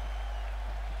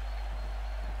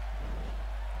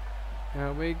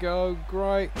 Here we go,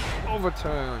 great,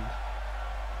 overturned.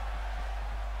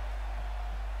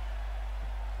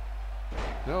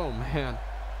 Oh man.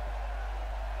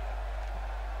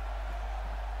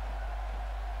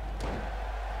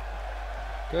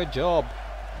 Good job.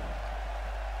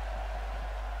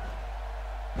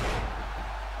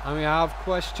 And we have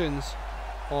questions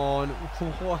on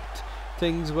what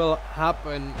things will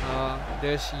happen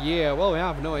this year. Well, we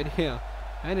have no idea.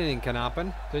 Anything can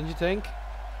happen, don't you think?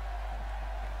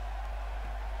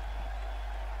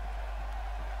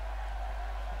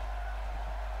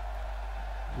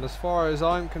 And as far as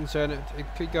I'm concerned, it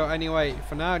could go any way.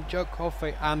 For now, Joe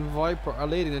Coffey and Viper are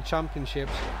leading the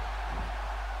championships.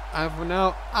 And for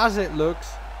now, as it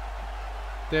looks,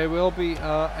 they will be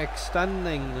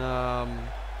expanding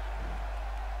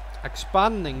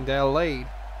their lead.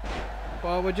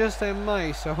 Well, we're just in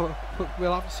May, so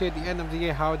we'll have to see at the end of the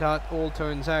year how that all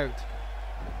turns out.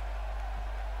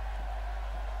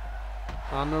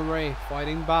 And LeRae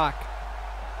fighting back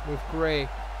with Gray.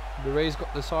 LeRae's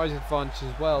got the size advantage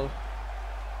as well.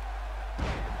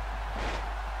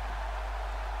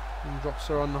 And drops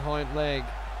her on the hind leg.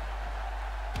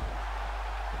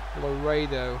 LeRae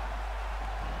though.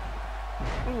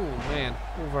 Oh man,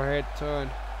 overhead turn.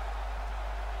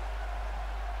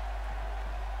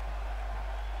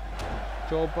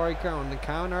 Jawbreaker on the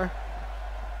counter.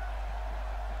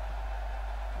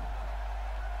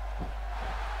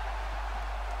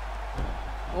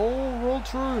 Oh, roll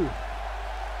through.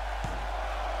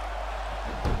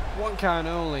 One count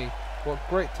only. What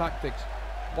great tactics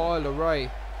by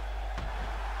LeRae.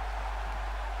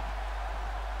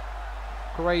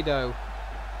 Grado.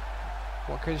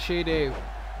 What can she do?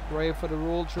 Ray for the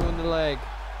roll through on the leg.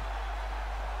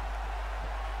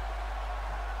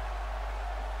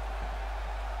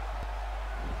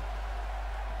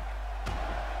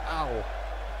 Ow.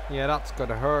 Yeah, that's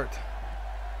gotta hurt.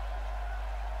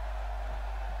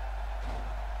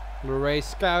 LeRae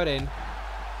scouting.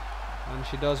 And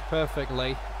she does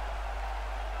perfectly.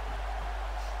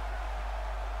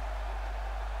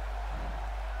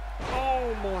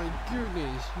 Oh my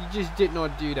goodness, you just did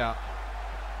not do that.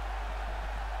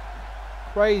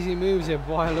 Crazy moves here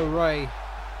by LeRae.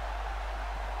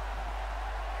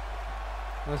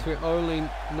 As we're only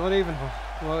not even,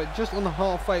 well, just on the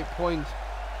halfway point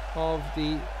of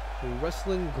the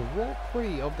Wrestling Grand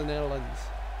Prix of the Netherlands.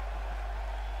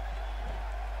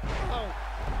 Oh.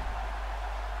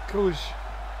 Gosh.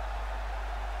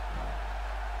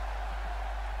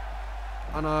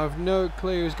 And I have no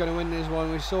clue who's going to win this one.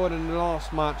 We saw it in the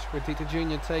last match with Tita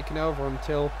Jr. taking over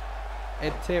until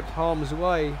it tipped harm's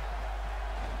way.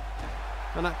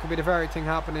 And that could be the very thing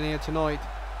happening here tonight.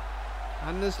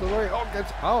 And this LeRae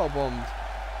gets powerbombed.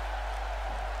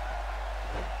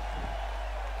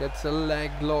 Gets a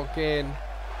leg lock in.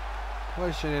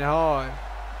 Pushing it hard.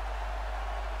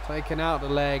 Taking out the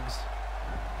legs.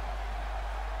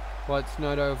 But it's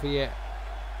not over yet.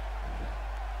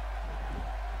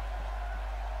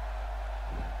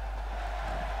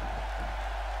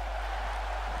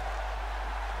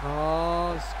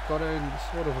 Oh, it's got a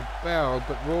sort of a barrel,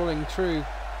 but rolling through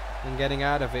and getting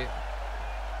out of it.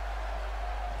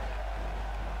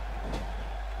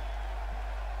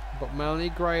 But Melanie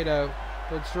Grado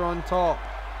puts her on top.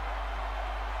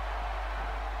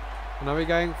 And are we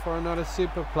going for another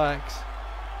superplex?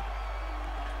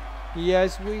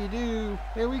 Yes, we do.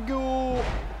 Here we go.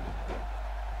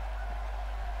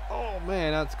 Oh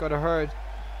man, that's gotta hurt.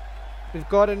 We've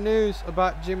got a news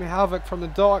about Jimmy Havoc from the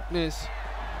darkness.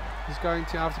 He's going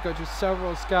to have to go through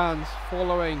several scans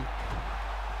following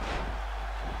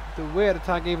the weird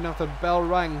attack even after the bell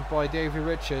rang by Davey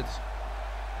Richards.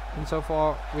 And so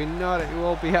far we know that he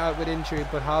will be out with injury,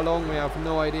 but how long we have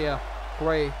no idea.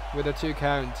 Gray with a 2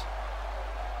 count.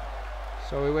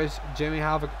 So we wish Jimmy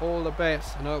Havoc all the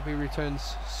best and hope he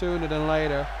returns sooner than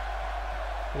later.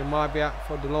 He might be out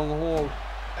for the long haul.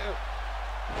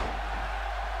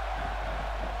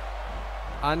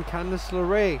 And Candice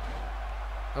LeRae.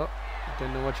 Oh,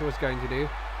 didn't know what she was going to do.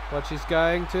 But she's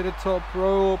going to the top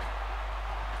rope.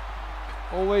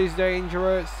 Always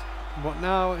dangerous. But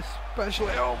now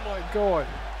especially, oh my god.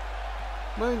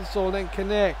 Moonsault and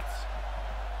connects.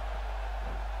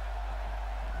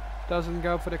 Doesn't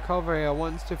go for the cover here.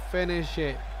 Wants to finish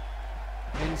it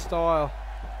in style.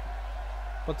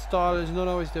 But style is not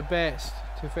always the best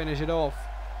to finish it off.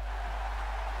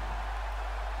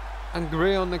 And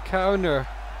Gray on the counter,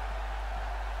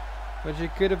 which you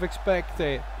could have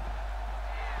expected.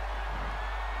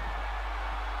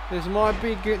 This might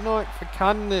be a good night for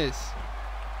Candice.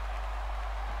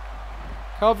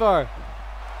 Cover.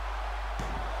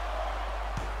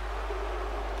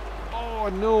 Oh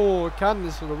no,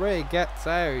 Candice LeRae gets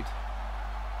out.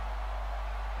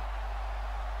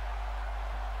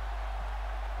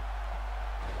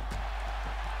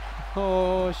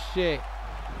 Oh shit.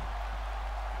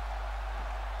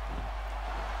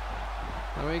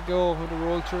 There we go with the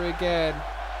roll through again.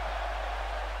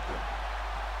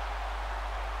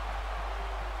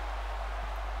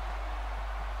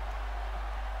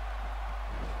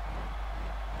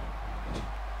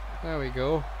 There we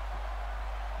go.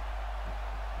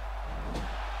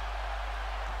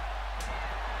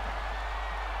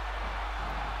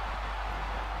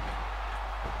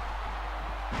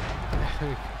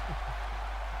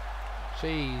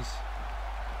 Jeez.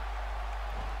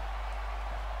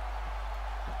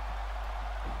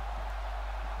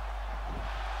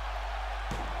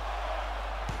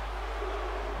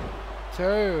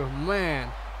 Oh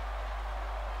man.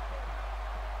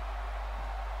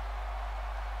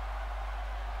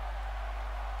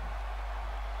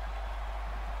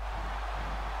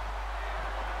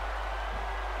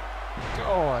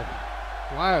 God.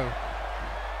 Wow.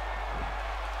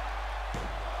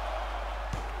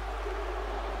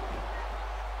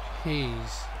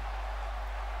 Jeez.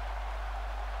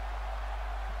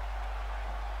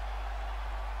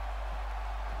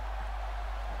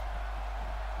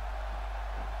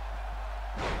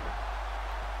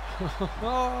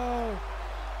 Oh,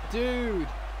 dude,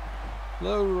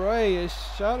 LeRae is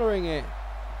shattering it.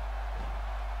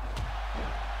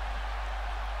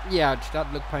 Yeah,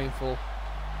 that looked painful.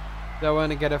 Don't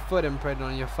want to get a foot imprint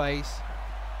on your face.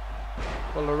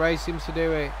 Well, LeRae seems to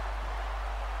do it.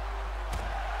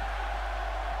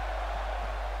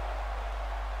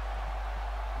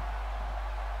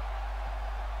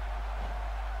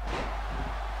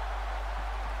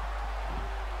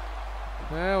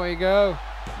 There we go.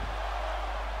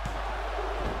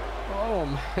 Oh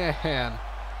man,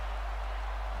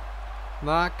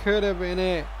 that could have been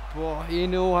it, but you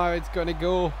know how it's gonna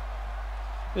go.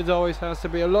 It always has to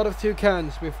be a lot of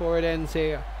toucans before it ends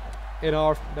here in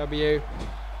RFPW.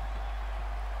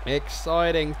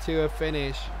 Exciting to a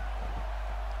finish.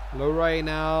 LeRae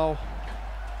now,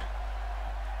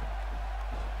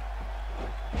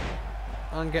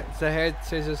 and gets the head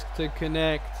scissors to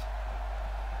connect.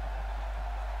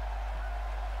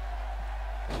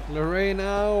 LeRae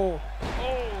now.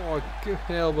 Oh, good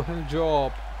elbow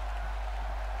job.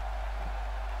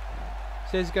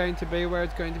 This is going to be where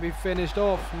it's going to be finished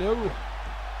off. No.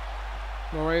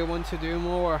 LeRae wants to do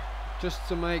more just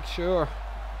to make sure.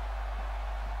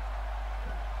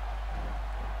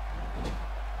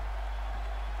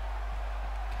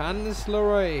 Candice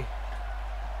LeRae.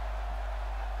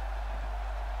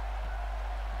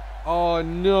 Oh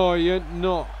no, you're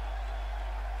not.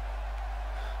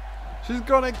 She's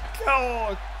gonna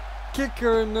kick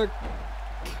her in the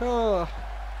car.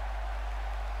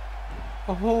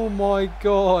 Oh my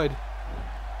god.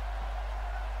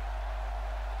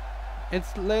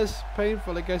 It's less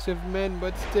painful, I guess, with men,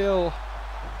 but still.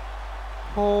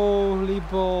 Holy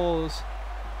balls.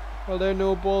 Well, there are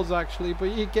no balls actually,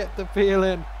 but you get the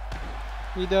feeling.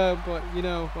 You don't, but you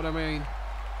know what I mean.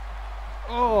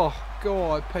 Oh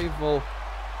god, painful.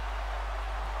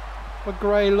 But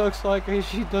Gray looks like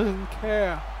she doesn't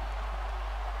care.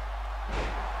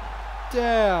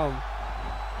 Damn.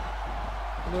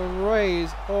 LeRae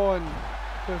is on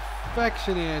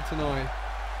perfection here tonight.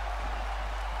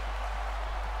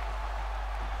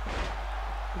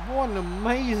 What an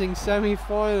amazing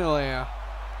semi-final here.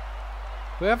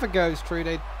 Whoever goes through,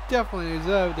 they definitely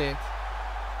deserved it.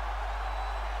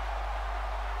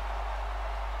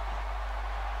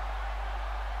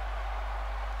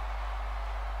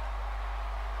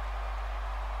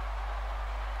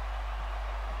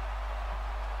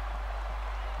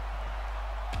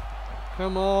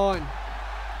 Come on.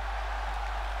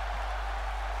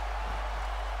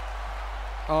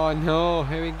 Oh no,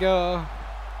 here we go.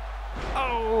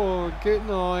 Oh, good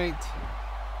night.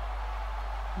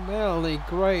 Melanie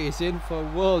Gray is in for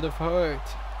a world of hurt.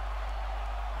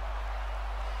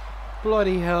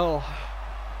 Bloody hell.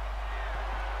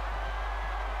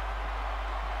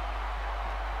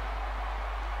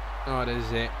 Oh, that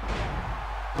is it.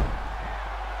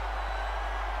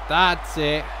 That's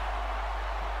it.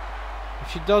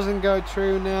 If she doesn't go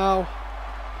through now,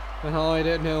 then I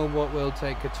don't know what will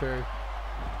take her through.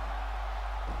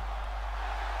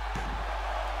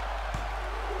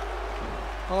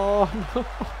 Oh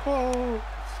no!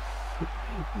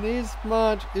 This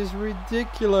match is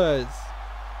ridiculous,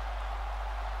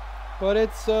 but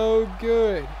it's so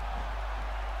good.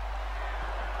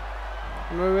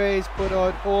 LeRae's put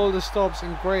out all the stops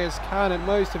and Gray has cannoned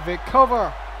most of it.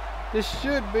 Cover! This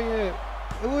should be it.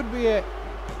 It would be it.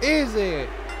 Is it?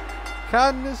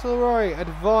 Candice LeRae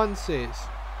advances.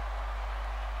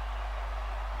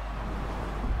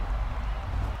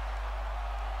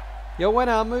 Your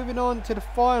winner, moving on to the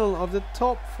final of the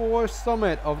top 4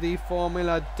 summit of the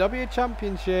Formula W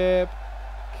Championship,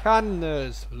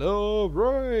 Candice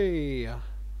LeRae.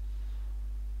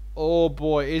 Oh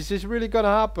boy, is this really gonna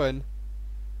happen?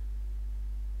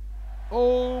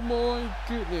 Oh my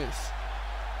goodness.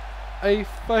 A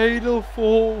fatal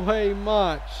 4-way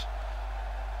match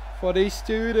for the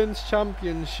Students'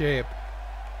 Championship.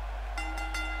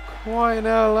 Crying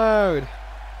out loud.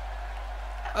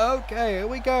 Okay, here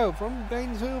we go. From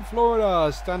Gainesville,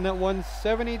 Florida, standing at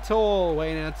 170 tall,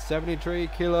 weighing at 73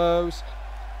 kilos,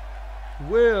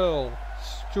 Will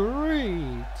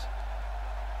Street.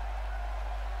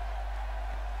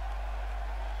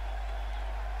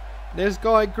 This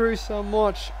guy grew so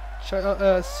much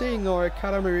seeing our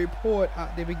academy report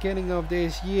at the beginning of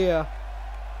this year.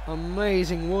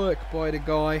 Amazing work by the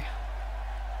guy.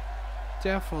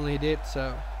 Definitely did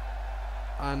so,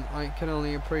 and I can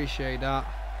only appreciate that.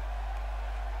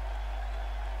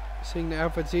 Seeing the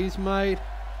efforts he's made,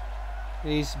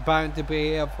 he's bound to be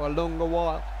here for a longer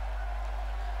while.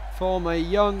 Former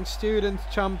young student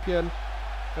champion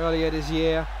earlier this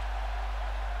year,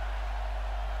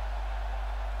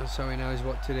 and so he knows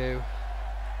what to do.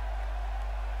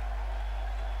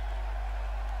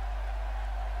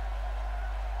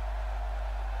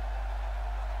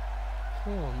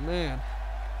 Oh man.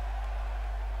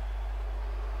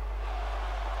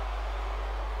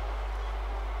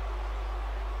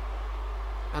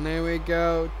 And here we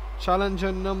go,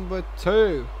 challenger number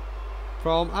 2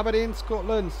 from Aberdeen,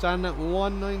 Scotland, standing at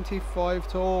 195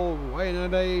 tall, weighing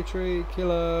at 83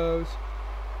 kilos.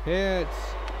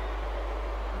 It's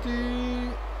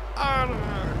the Anarchist.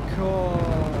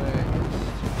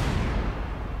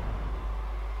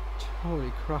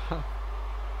 Holy crap.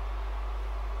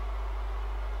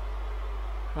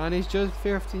 And he's just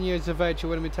 15 years of age, you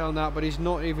wouldn't be telling that, but he's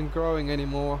not even growing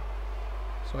anymore.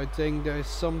 So I think there's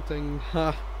something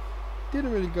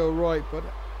didn't really go right, but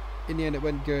in the end it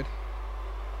went good.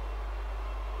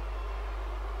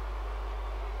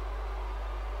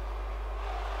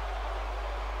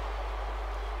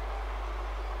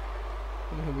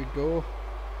 And here we go.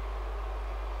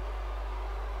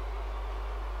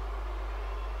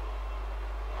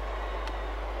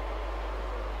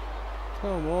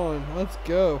 Come on, let's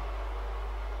go.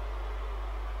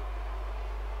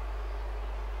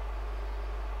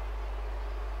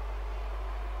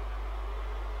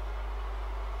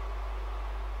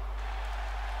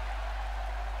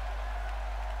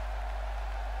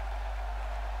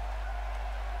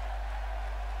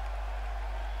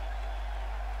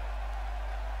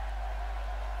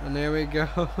 And there we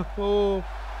go.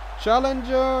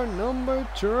 Challenger number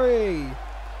 3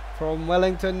 from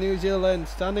Wellington, New Zealand,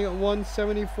 standing at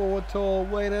 174 tall,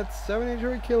 weighing at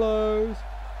 73 kilos,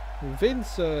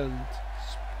 Vincent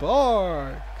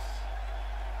Sparks.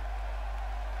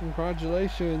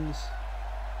 Congratulations.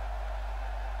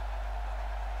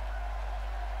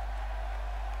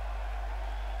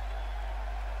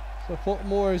 So what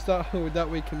more is that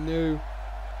we can do?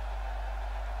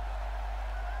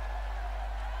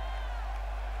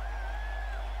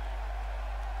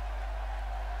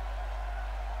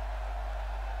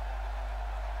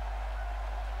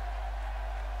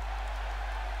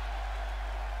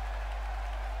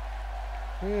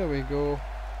 Here we go.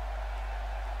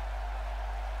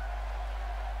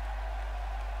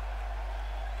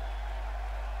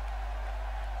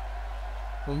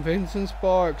 From Vincent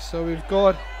Sparks, so we've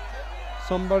got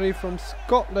somebody from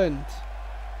Scotland,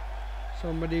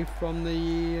 somebody from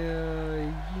the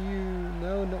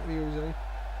no, not the USA,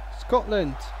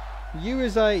 Scotland,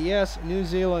 USA, yes, New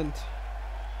Zealand.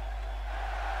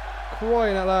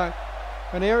 Crying out loud.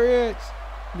 And here he is,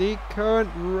 the current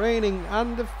reigning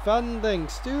and defending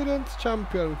students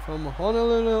champion from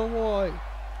Honolulu, Hawaii.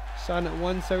 Stand at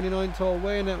 179 tall,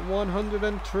 weighing at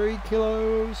 103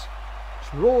 kilos,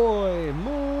 Troy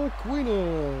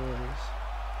Maquinas.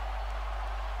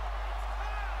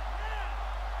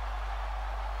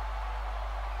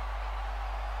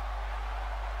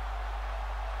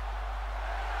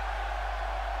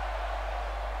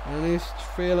 And he's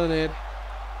feeling it.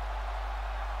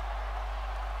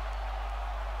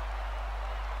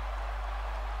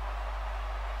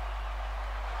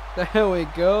 There we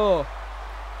go.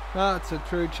 That's a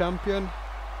true champion.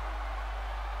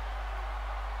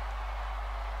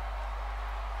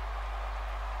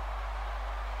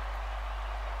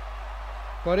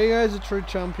 But he is a true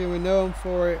champion. We know him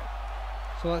for it.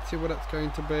 So let's see what that's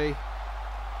going to be.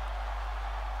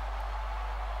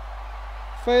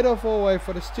 Fade off all the way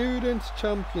for the Students'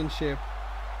 Championship.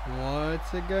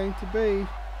 What's it going to be?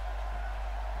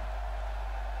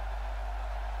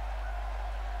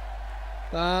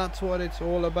 That's what it's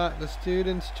all about, the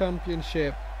Students'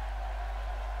 Championship.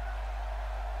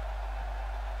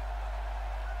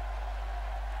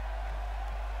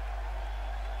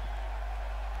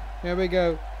 Here we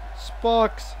go.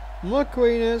 Sparks,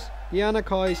 Maquinas, the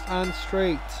Anarchist and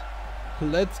Street.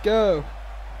 Let's go.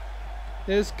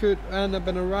 This could end up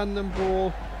in a random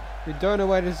brawl. We don't know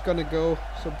where this is going to go,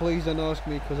 so please don't ask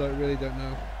me because I really don't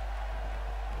know.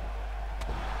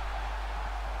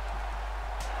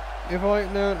 If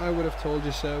I'd known, I would have told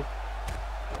you so.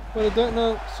 But I don't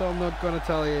know, so I'm not going to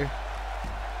tell you.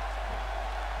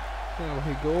 There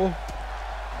we go.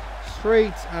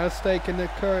 Street has taken the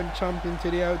current champion to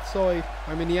the outside.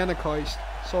 I mean the Anarchist,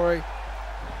 sorry.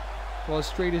 While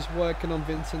Street is working on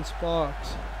Vincent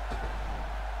Sparks.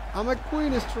 And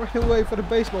McQueen is throwing away for the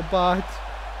baseball bat.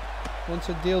 Wants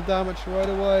to deal damage right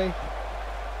away.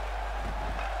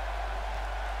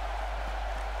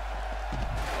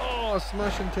 Oh,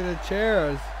 smash into the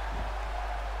chairs.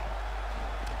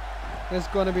 There's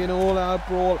going to be an all-out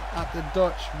brawl at the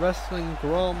Dutch Wrestling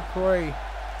Grand Prix.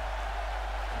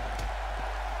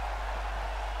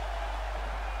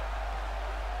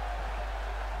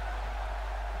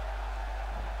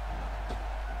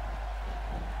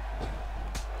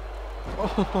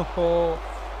 Oh.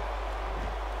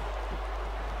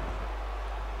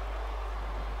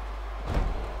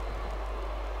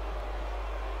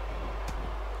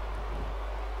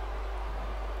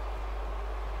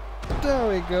 There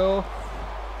we go.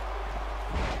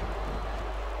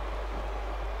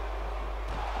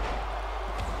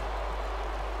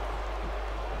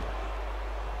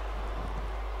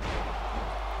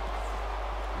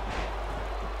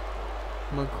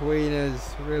 McQueen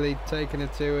is really taking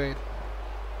it to it.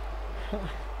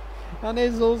 And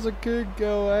this also could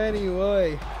go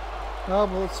anyway.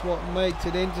 That's what makes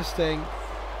it interesting.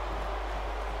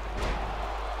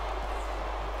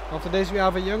 After this we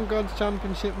have a Young Guns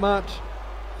Championship match,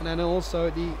 and then also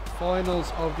the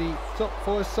finals of the top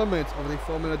 4 summits of the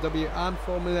Formula W and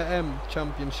Formula M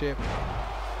Championship.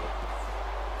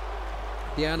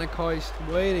 The Anarchist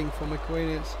waiting for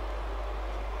Maquinas.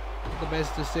 The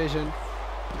best decision.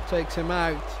 Takes him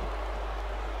out.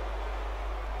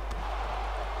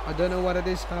 I don't know whether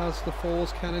this has the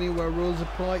Falls Canony where rules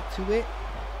apply to it,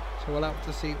 so we'll have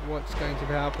to see what's going to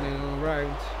be happening on the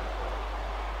round.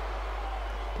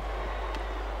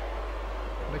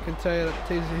 But I can tell you that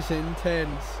this is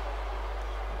intense.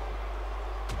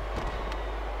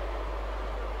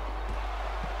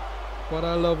 But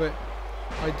I love it.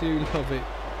 I do love it.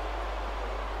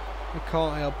 I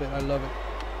can't help it, I love it.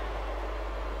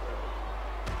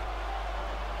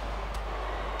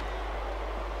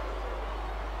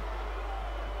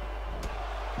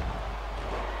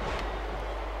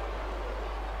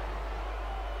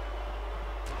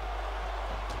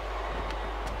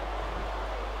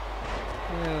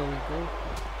 There we go.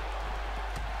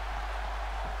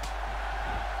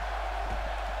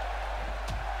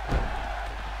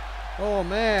 Oh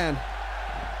man.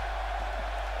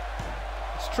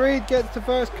 Street gets the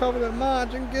first covenant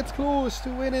match and gets close to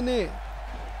winning it.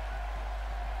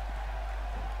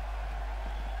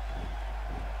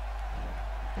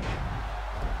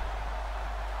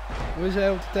 Was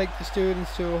able to take the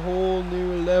students to a whole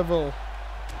new level.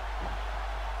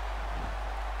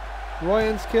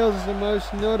 Ryan Skills is the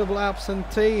most notable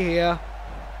absentee here,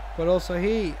 but also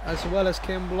he, as well as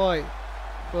Kim Blight,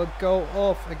 will go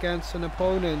off against an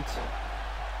opponent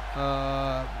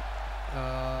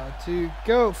to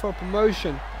go for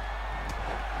promotion.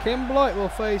 Kim Blight will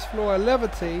face Flora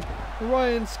Levity, and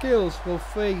Ryan Skills will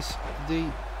face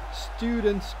the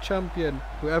Students Champion,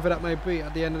 whoever that may be,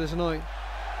 at the end of this night.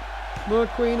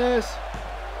 Maquinas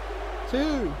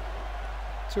 2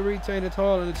 to retain the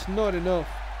title, and it's not enough.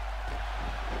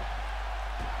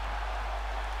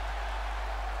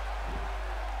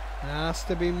 There has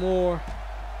to be more.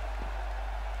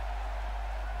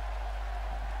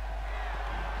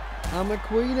 And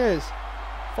Maquinas,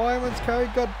 fireman's carry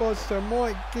gutbuster,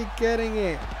 might keep getting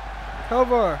it.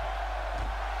 Cover.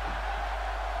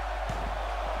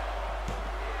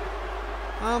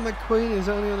 And Maquinas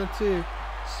only on a 2.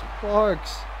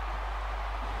 Sparks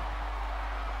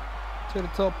to the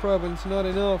top probe, and it's not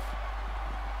enough.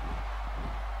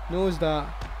 Knows that.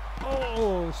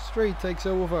 Oh, Street takes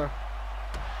over.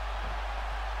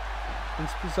 And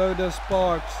so does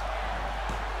Sparks.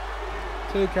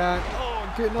 2 count.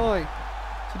 Oh, good night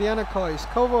to the Anarchist.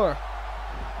 Cover.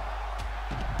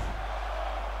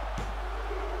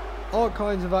 All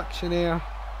kinds of action here.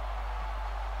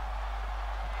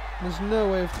 There's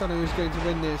no way of telling who's going to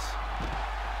win this.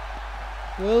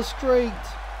 Will Street.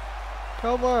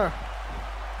 Cover.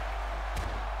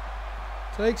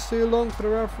 Takes too long for the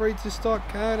referee to start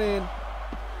counting.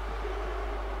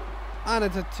 And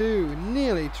it's a 2.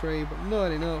 Nearly 3, but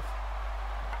not enough.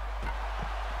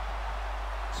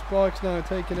 Sparks now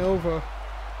taking over.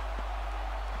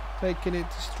 Taking it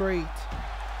to Street.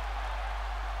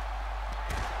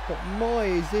 But my,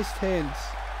 is this tense.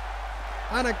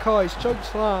 Anarchist choke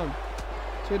slam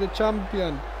to the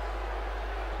champion.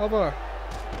 Cover.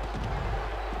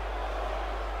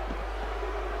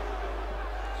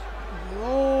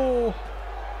 Oh,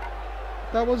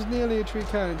 that was nearly a 3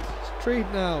 count. Street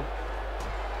now.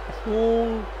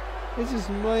 Oh, this is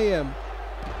mayhem.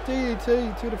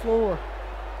 DDT to the floor.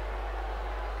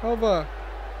 Cover.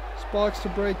 Sparks to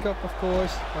break up, of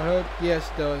course. I hope. Yes,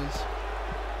 does.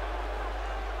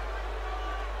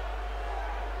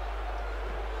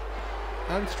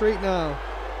 And Street now.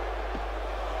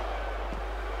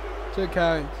 2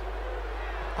 count.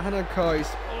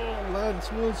 Anarchist. Oh,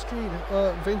 Lance Will Street.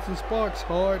 Vincent Sparks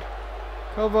hard.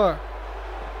 Cover.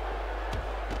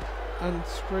 And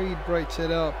Street breaks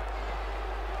it up.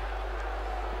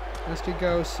 As he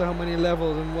goes so many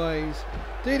levels and ways.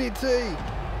 DDT.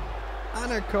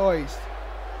 Anarchist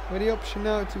with the option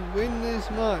now to win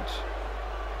this match.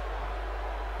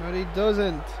 But he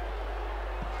doesn't.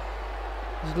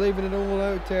 He's leaving it all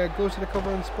out there. Goes to the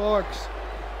cover and Sparks.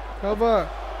 Cover.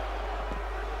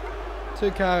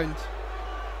 2 count.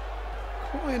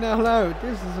 Crying out loud.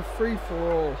 This is a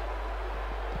free-for-all.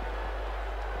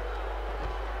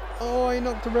 Oh, he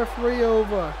knocked the referee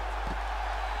over.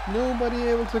 Nobody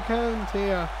able to count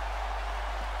here.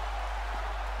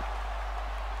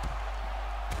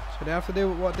 So they have to do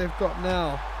with what they've got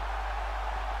now.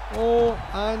 Oh,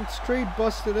 and Street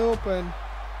busted open.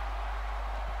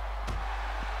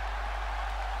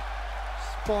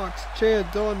 Sparks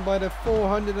cheered on by the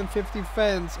 450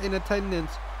 fans in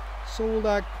attendance. Sold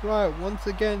out crowd once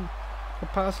again.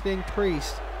 Capacity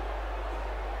increased.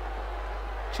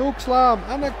 Choke slam.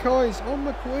 Anarchist on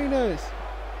Maquinas.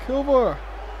 Cover.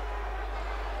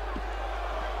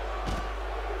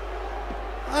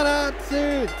 And that's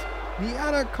it. The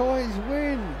Anarchist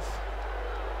wins.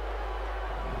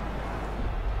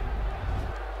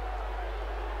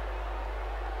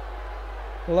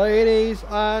 Ladies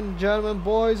and gentlemen,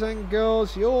 boys and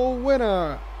girls, your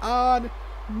winner and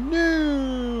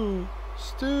new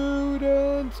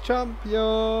student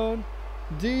champion,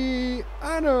 the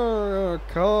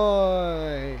Anarchist.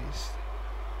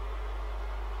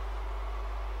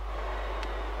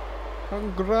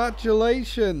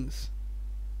 Congratulations.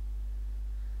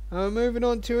 And moving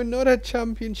on to another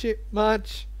championship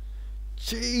match.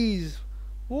 Jeez,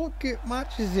 what good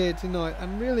matches here tonight.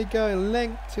 I'm really going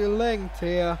length to length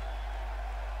here.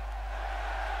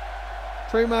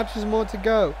 3 matches more to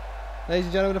go. Ladies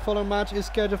and gentlemen, the following match is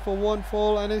scheduled for 1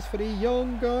 fall and is for the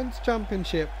Young Guns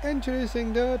Championship.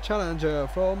 Introducing the challenger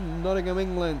from Nottingham,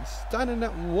 England, standing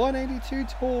at 182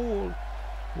 tall,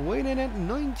 weighing at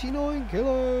 99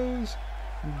 kilos,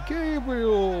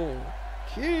 Gabriel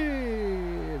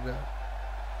Kidd.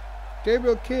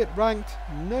 Gabriel Kidd ranked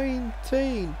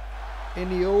 19 in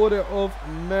the order of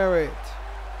merit.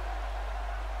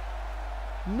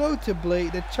 Notably,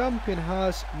 the champion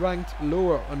has ranked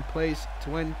lower on place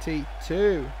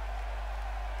 22.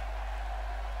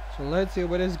 So let's see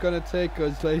where this is going to take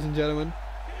us, ladies and gentlemen.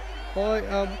 I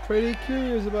am pretty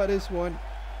curious about this one.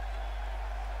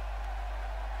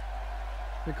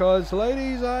 Because,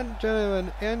 ladies and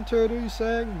gentlemen,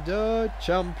 introducing the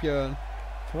champion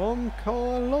from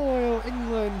Carlisle,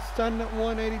 England, standing at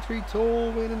 183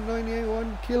 tall, weighing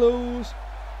 91 kilos.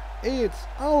 It's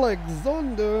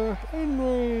Alexander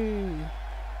Henry.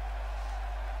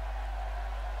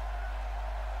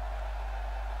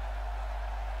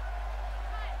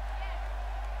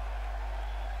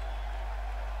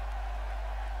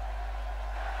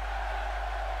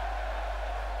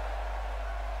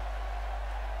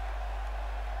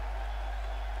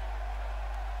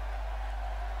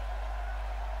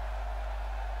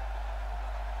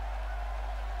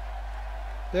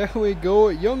 There we go.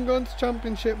 Young Guns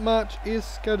Championship match is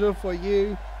scheduled for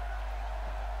you.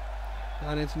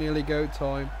 And it's nearly go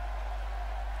time.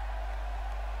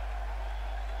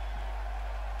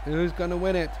 Who's going to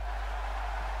win it?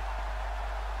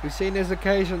 We've seen this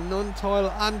occasion,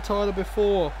 non-title and title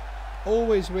before.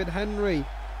 Always with Henry,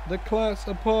 the class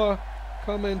apart,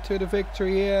 coming to the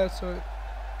victory here. So it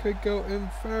could go in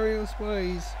various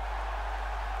ways.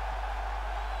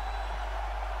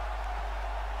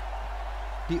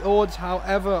 The odds,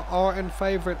 however, are in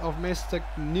favour of Mr.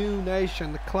 New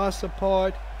Nation, the class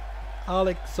apart,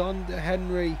 Alexander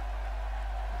Henry.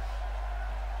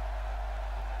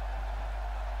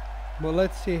 Well,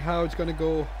 let's see how it's going to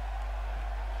go.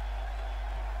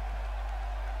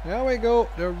 There we go,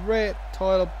 the red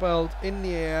title belt in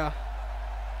the air.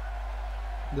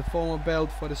 The former belt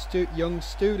for the young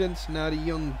students, now the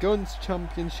Young Guns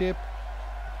Championship.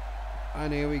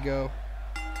 And here we go.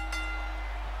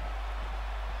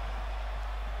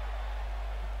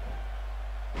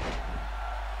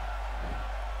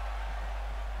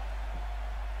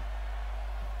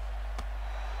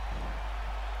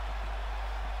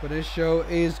 But this show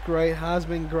is great, has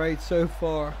been great so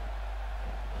far.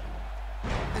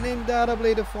 And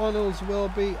undoubtedly the finals will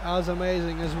be as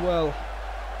amazing as well.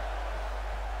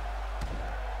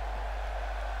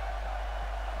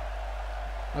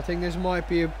 I think this might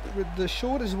be the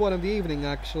shortest one of the evening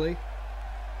actually.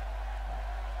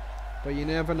 But you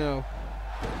never know.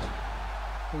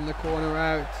 From the corner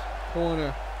out.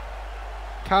 Corner.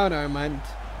 Counter I meant.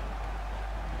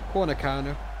 Corner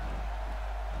counter.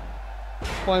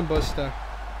 Spinebuster.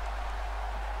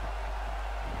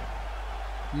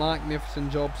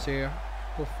 Magnificent jobs here,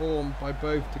 performed by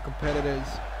both the competitors.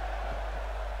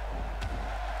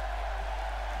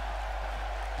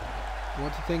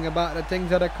 What to think about the things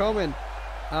that are coming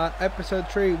at episode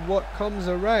 3, what comes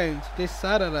around this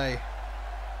Saturday?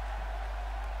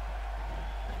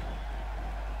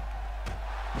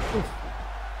 Oof.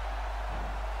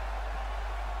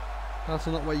 That's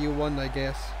not what you want, I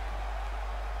guess.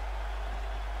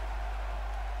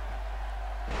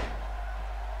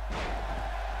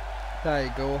 There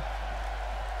you go.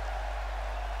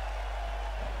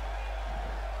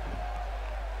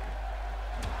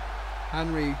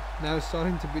 Henry now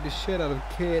starting to beat the shit out of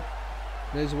Kid.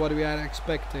 This is what we had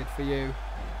expected for you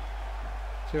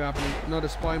to happen. Another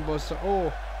spine buster.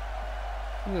 Oh,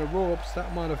 in the ropes,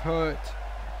 that might have hurt.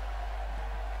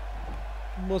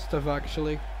 Must have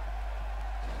actually.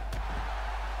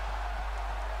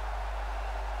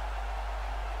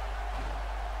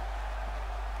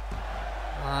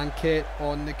 And Kit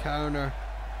on the counter.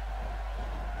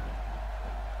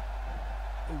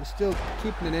 And we're still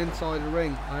keeping it inside the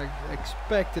ring. I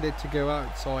expected it to go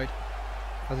outside,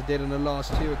 as it did on the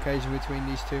last 2 occasions between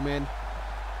these 2 men.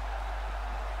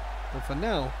 But for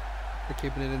now, they're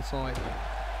keeping it inside.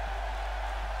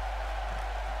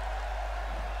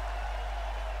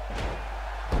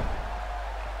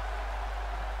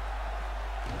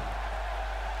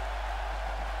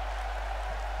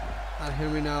 And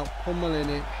Henry now pummeling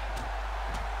it.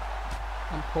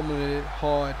 And pummeling it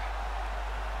hard.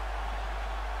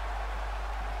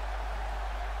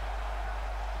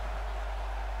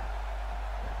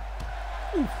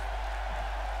 Oof.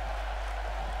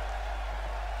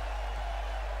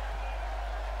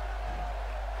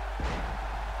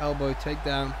 Elbow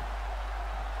takedown.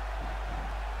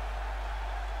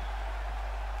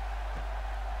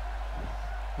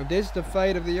 If this is the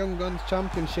fate of the Young Guns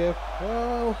Championship,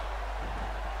 well,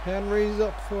 Henry's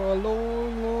up for a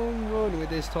long, long run with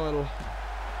this title.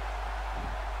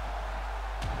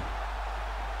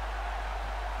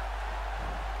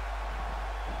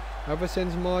 Ever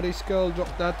since Marty Skull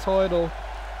dropped that title,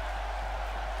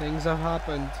 things have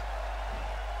happened.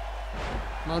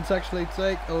 Let's actually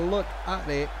take a look at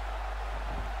it.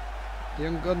 The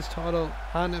Young Guns title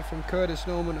handed from Curtis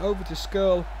Norman over to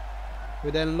Skull,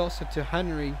 who then lost it to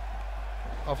Henry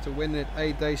after winning it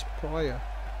 8 days prior.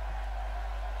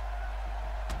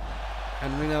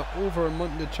 Henry now over a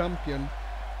month the champion,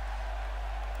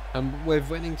 and with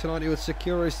winning tonight he will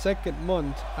secure his 2nd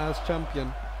month as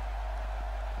champion.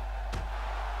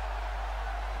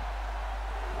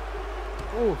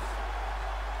 Oof.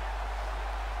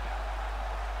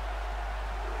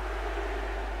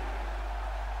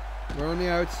 We're on the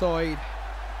outside.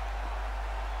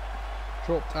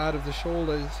 Dropped out of the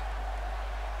shoulders.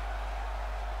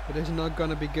 But it's not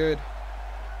gonna be good.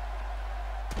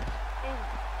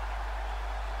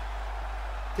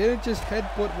 Didn't just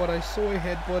headbutt what I saw he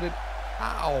headbutted.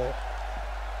 Ow!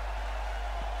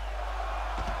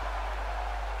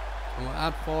 And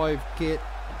at 5, get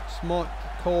smart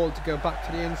call to go back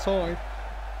to the inside.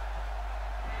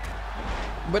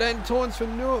 But then Taunts for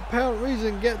no apparent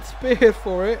reason gets speared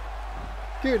for it.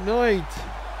 Good night.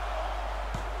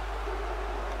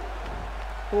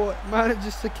 But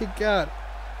manages to kick out.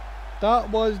 That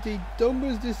was the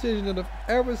dumbest decision that I've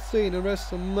ever seen a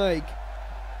wrestler make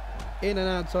in and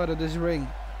outside of this ring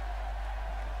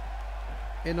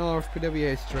in RFPW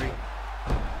history.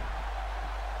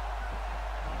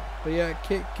 But yeah,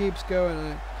 kick keeps going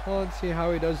and I can't see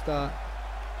how he does that.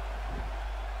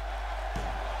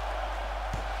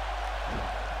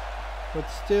 But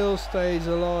still stays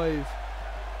alive.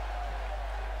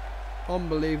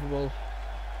 Unbelievable.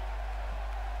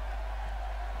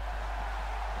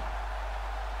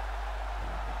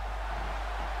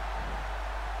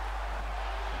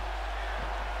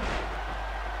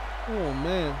 Oh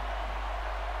man.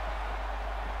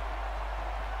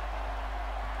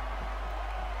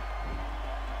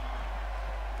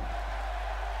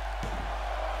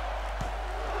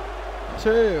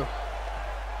 Two.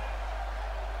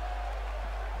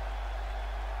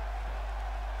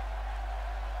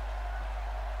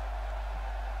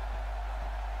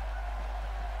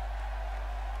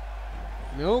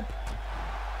 Nope.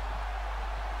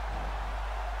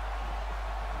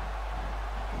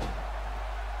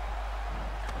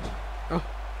 Oh.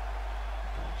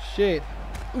 Shit.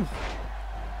 Oof.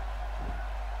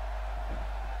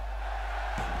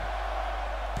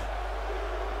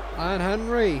 And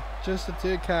Henry, just a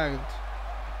 2 count.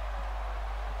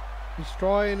 He's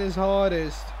trying his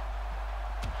hardest.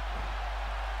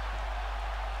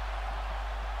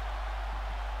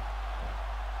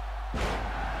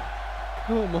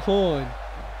 Come on.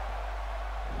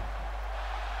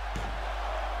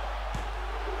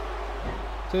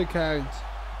 Two counts.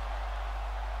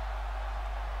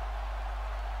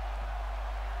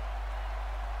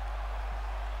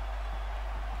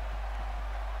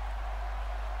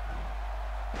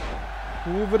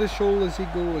 Over the shoulders he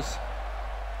goes.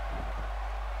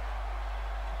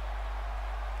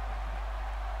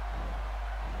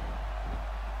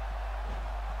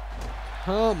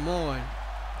 Come on.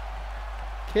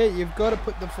 Kid, you've got to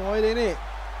put the fight in it.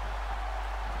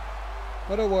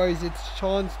 Otherwise it's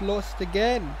chance lost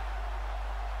again.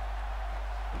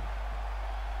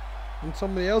 And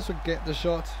somebody else would get the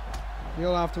shot.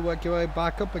 You'll have to work your way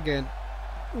back up again.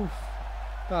 Oof.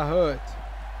 That hurt.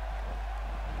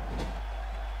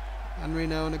 Henry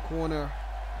now in the corner.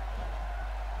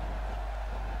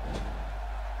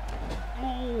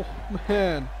 Oh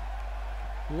man.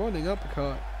 Running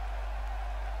uppercut.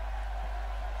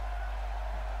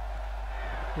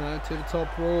 Now to the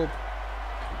top rope.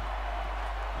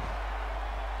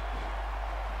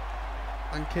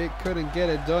 And Kate couldn't get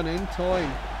it done in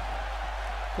time.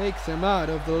 Takes him out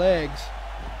of the legs.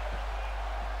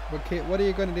 But Kate, what are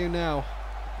you going to do now?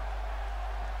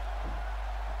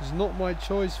 It's not my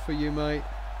choice for you, mate.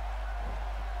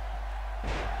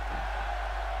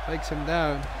 Takes him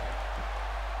down.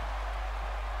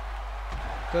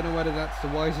 Don't know whether that's the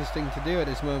wisest thing to do at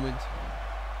this moment.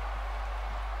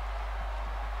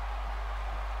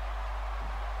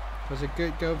 Because it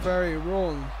could go very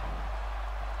wrong.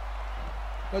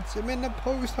 Puts him in the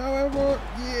post, however.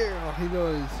 Yeah, he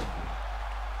does.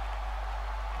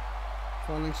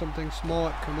 Finding something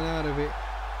smart coming out of it.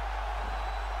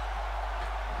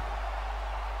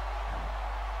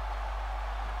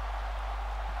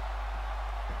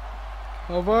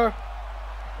 Over.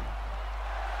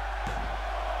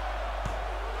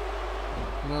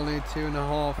 And only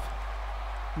 2.5.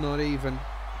 Not even.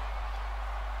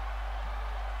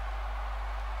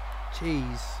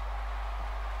 Jeez.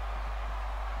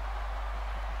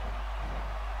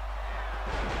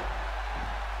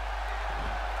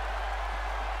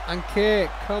 And kick,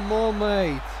 come on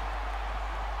mate.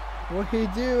 What are you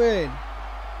doing?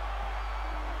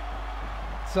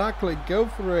 Exactly, go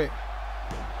for it.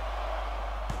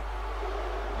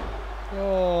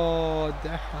 Oh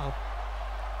damn.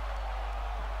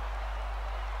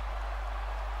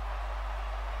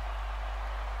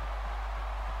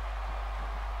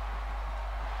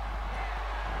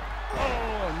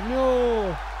 Oh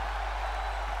no.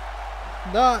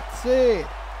 That's it.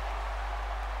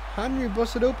 Henry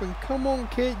busted open. Come on,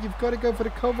 kid. You've got to go for the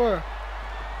cover.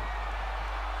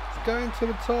 It's going to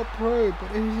the top rope,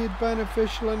 but is it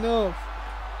beneficial enough?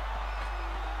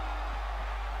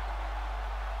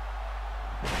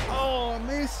 Oh,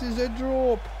 misses a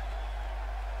drop.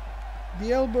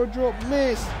 The elbow drop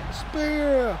missed.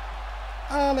 Spear.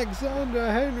 Alexander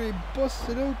Henry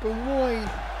busted open wide.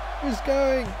 Is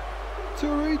going to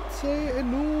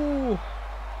retain. No.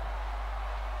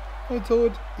 I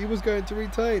thought he was going to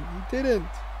retain. He didn't.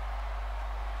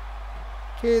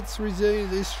 Kate's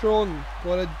resilience is strong,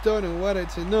 but I don't know whether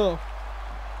it's enough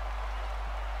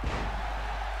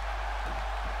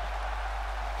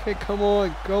Okay, come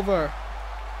on, cover.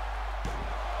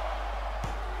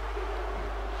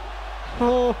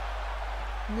 Oh,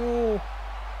 no.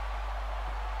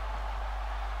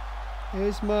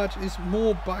 This match is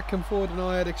more back and forth than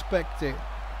I had expected.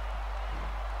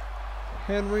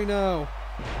 Henry now.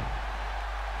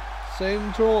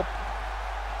 Same drop.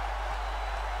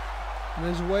 And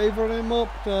he's wavering him up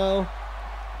now.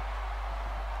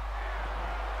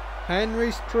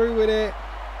 Henry's through with it.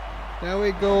 There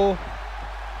we go.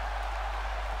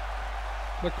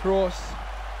 The cross.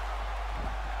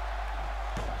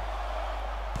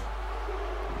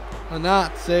 And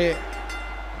that's it.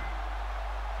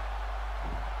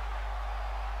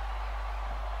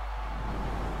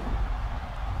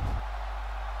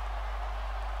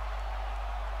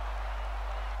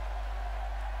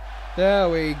 There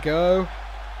we go.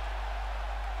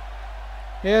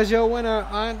 Here's your winner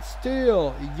and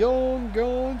still Young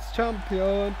Guns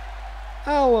champion,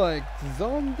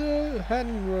 Alexander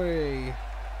Henry.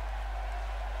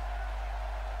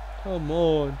 Come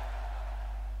on.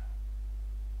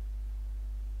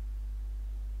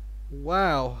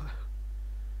 Wow.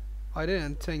 I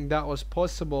didn't think that was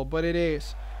possible, but it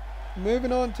is.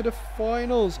 Moving on to the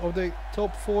finals of the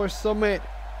top 4 summit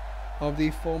of the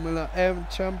Formula M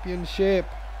Championship.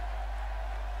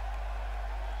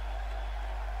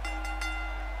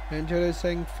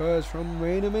 Introducing first from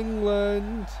Rainham,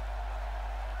 England,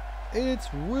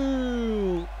 it's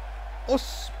Will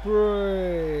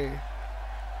Ospreay.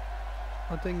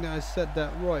 I think that I said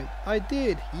that right. I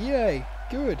did. Yay.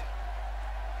 Good.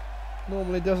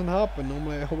 Normally it doesn't happen.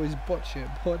 Normally I always botch it.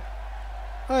 But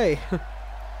hey,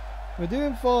 we're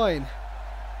doing fine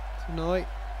tonight.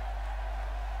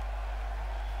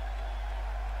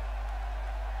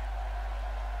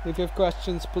 If you have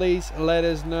questions, please let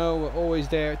us know. We're always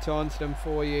there to answer them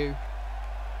for you.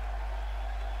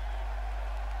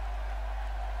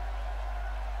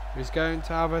 He's going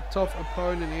to have a tough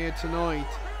opponent here tonight.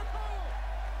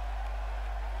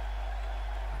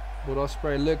 But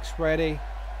Ospreay looks ready.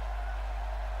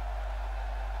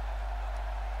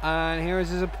 And here is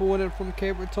his opponent from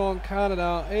Cape Breton,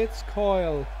 Canada. It's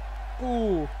Kyle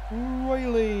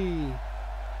O'Reilly.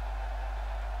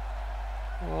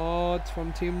 Oh, it's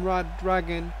from Team Red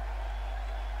Dragon.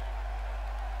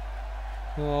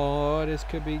 Oh, this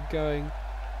could be going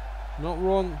not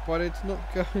wrong, but it's not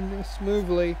going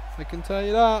smoothly, I can tell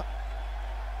you that.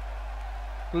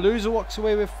 The loser walks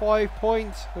away with 5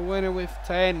 points, the winner with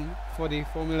 10 for the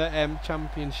Formula M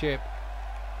Championship.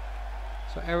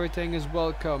 So everything is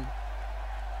welcome.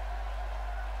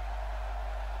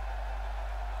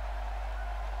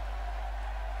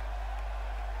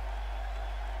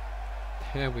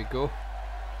 There we go.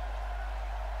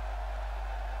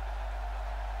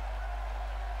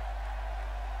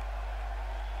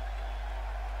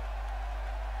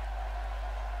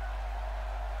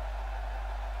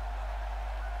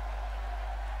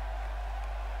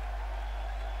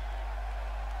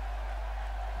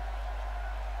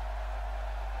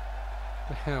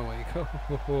 There we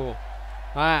go.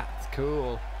 That's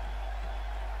cool.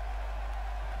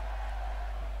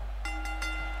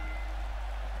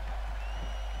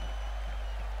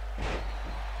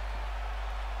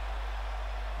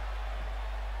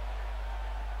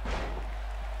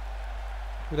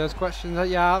 If there's questions that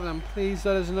you have, then please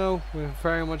let us know. We're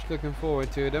very much looking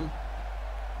forward to them.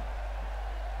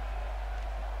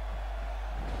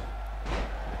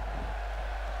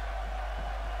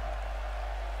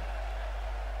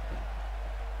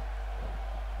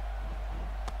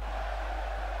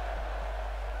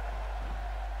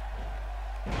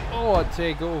 Oh, a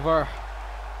takeover.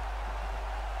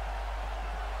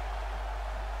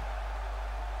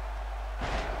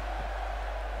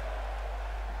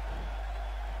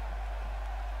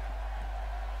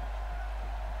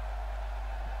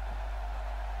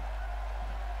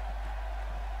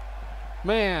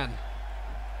 Man.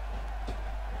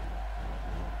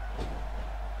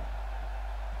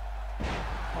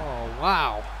 Oh,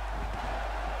 wow.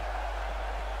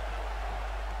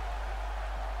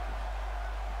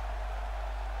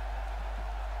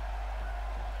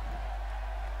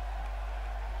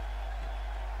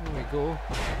 There we go.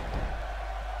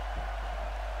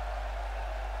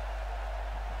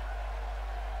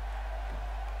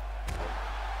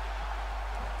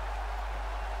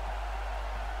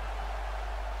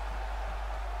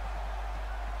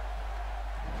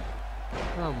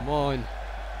 Come on.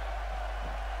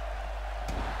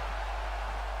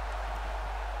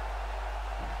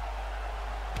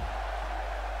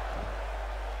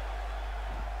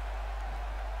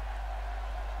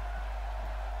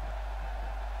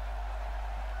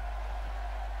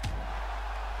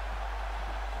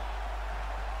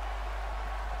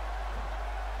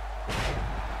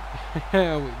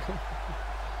 There we go.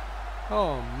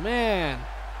 Oh man.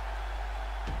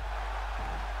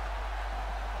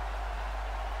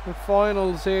 The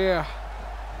finals here.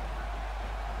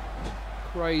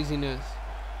 Craziness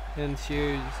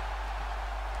ensues.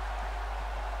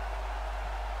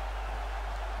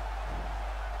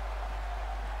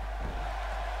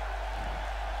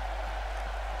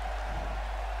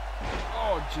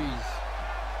 Oh jeez.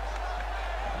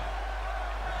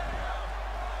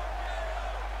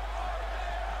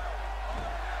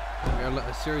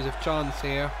 A series of chants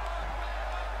here.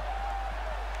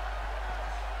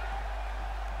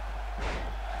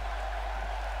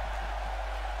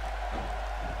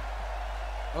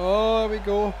 Oh, there we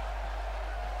go.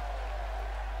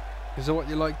 Is that what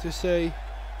you like to say?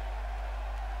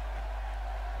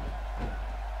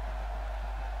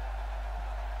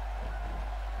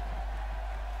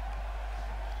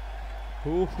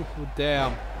 Oh,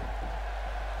 damn.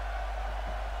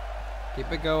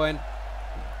 Keep it going.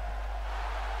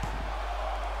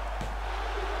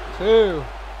 2.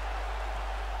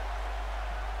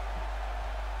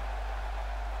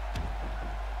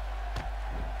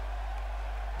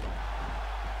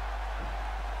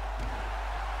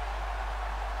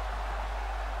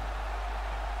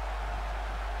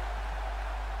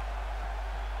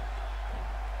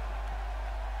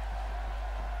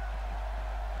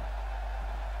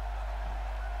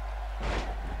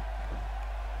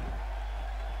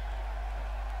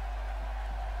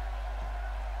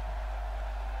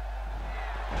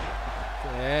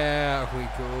 There we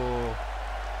go.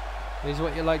 Here's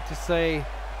what you like to say.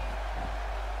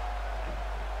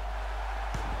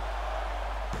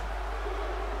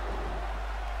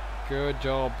 Good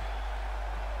job.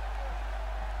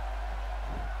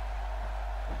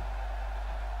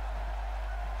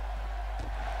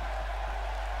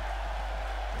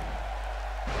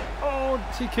 Oh,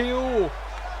 TKO.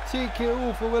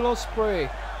 TKO for Will Ospreay.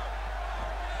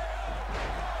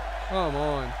 Come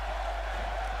on.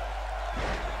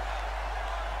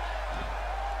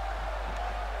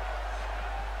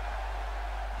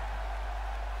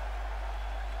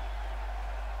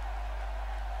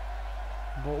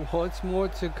 But what's more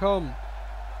to come?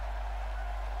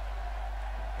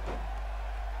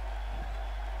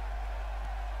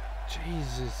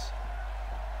 Jesus.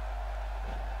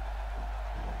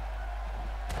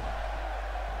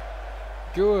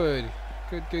 Good.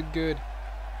 Good, good, good.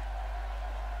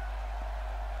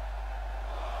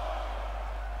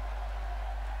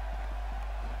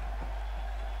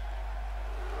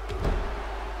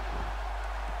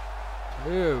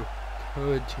 Ew.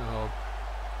 Good job.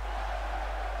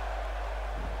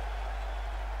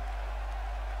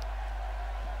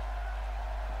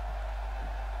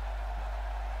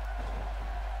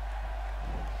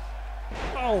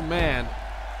 Oh man.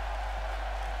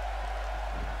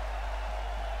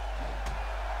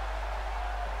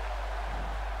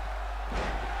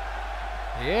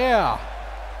 Yeah.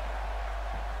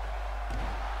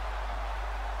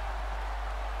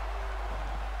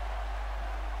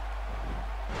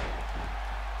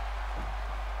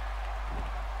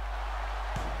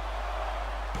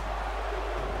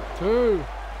 Two.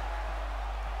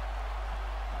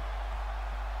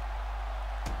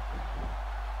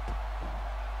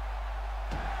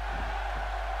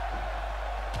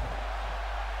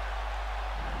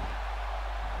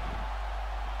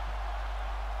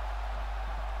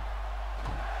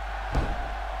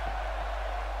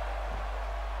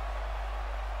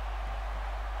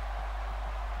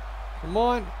 Come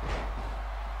on.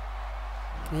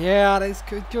 Yeah, this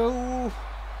could go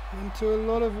into a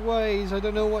lot of ways. I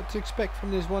don't know what to expect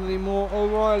from this one anymore.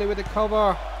 O'Reilly with the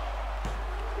cover.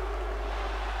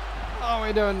 Oh,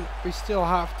 we don't. We still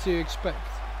have to expect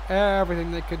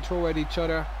everything they can throw at each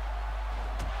other.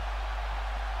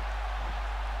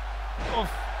 Oh.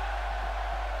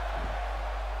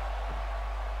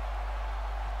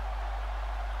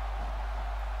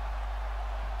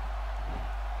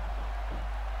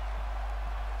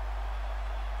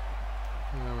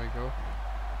 There we go.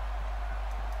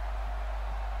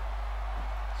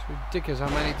 It's ridiculous how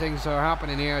many things are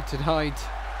happening here tonight.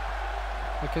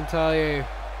 I can tell you.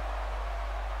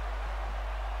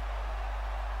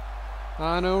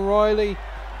 And O'Reilly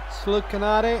is looking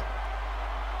at it.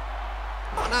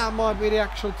 And that might be the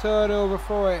actual turnover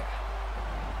for it.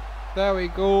 There we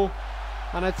go.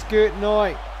 And it's good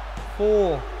night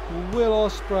for Will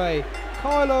Ospreay.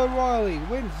 Kyle O'Reilly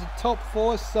wins the top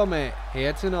 4 summit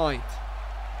here tonight.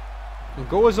 And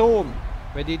goes home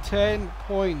with the 10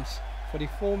 points for the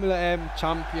Formula M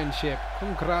Championship.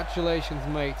 Congratulations,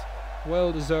 mate.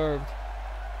 Well deserved.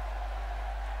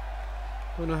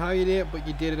 Don't know how you did it, but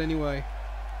you did it anyway.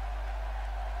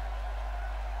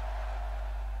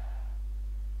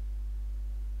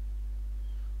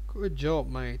 Good job,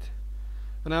 mate.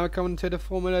 And now we're coming to the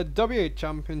Formula W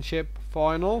Championship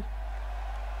final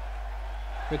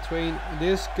between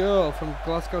this girl from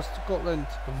Glasgow, Scotland,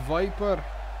 Viper.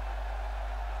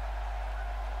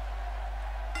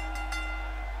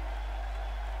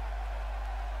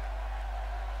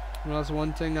 Well, that's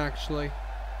one thing actually.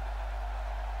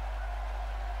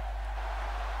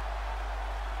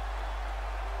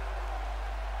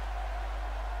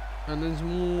 And there's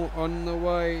more on the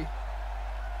way.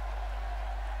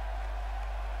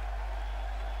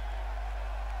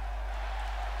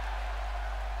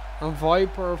 And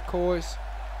Viper, of course,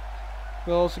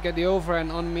 will also get the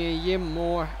overhand on Mia Yim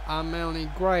Moore and Melanie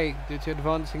Gray due to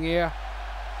advancing here.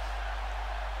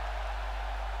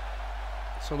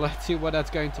 So let's see what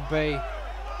that's going to be.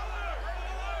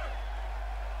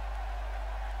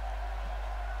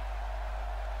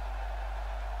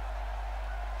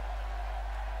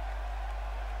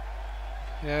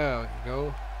 There we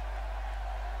go.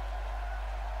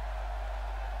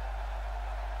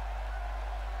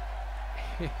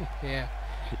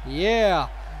 Yeah.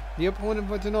 The opponent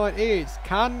for tonight is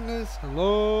Candice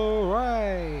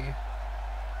LeRae.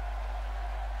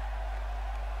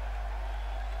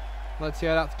 Let's see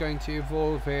how that's going to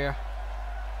evolve here.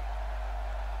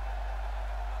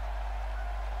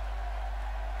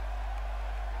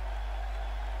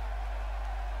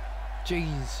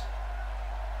 Jeez.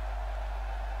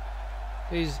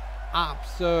 It is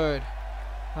absurd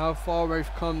how far we've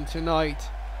come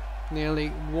tonight. Nearly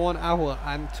 1 hour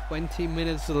and 20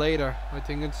 minutes later. I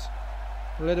think it's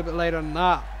a little bit later than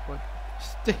that, but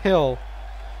still,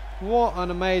 what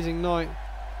an amazing night.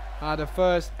 The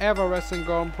first ever wrestling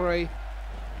Grand Prix.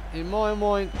 In my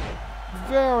mind,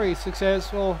 very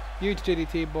successful. Huge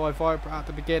DDT by Viper at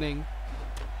the beginning.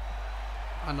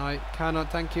 And I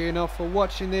cannot thank you enough for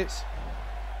watching this.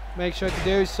 Make sure to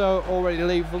do so. Already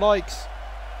leave likes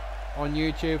on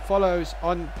YouTube. Follow us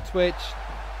on Twitch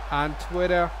and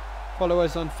Twitter. Follow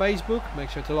us on Facebook. Make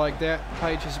sure to like that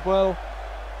page as well.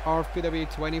 RFPW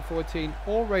 2014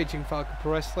 or Raging Falcon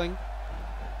Pro Wrestling,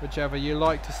 whichever you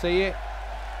like to see it.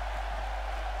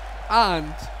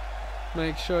 And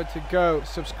make sure to go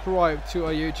subscribe to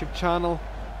our YouTube channel.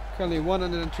 Currently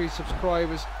 103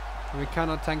 subscribers, and we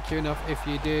cannot thank you enough if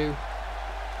you do.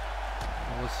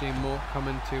 We'll see more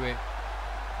coming to it.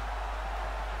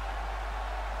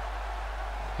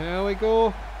 Here we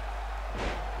go.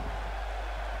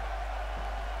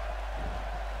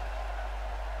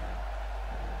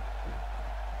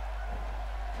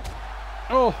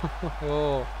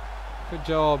 Oh, good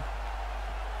job.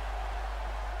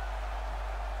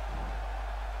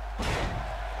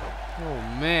 Oh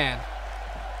man.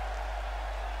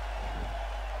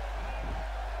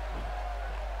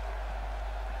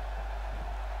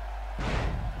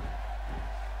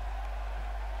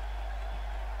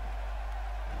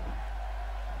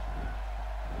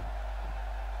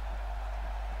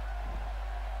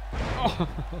 Oh,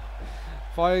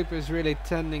 Vibe is really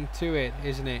tending to it,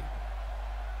 isn't it?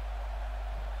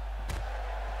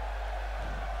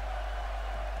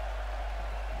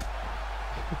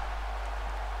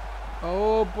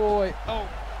 Oh boy, oh,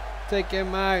 take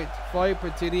him out. Viper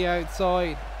to the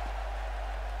outside.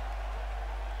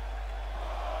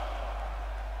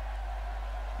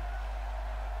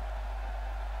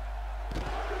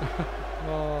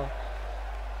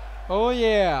 Oh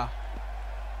yeah.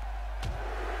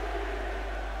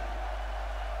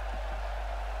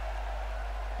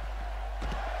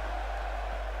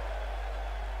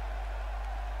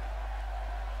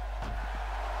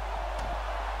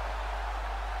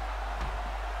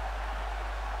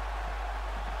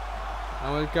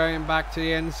 And we're going back to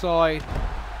the inside.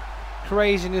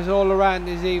 Craziness all around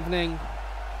this evening.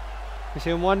 We're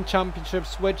seeing one championship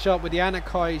switch up with the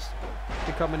Anarchist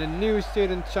becoming a new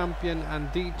student champion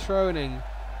and dethroning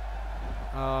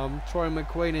Troy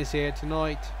Maquinas here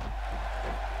tonight.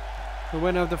 The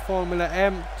winner of the Formula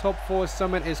M Top 4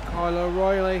 Summit is Kyle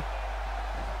O'Reilly.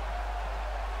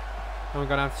 And we're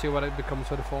going to have to see what it becomes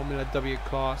for the Formula W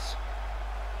class.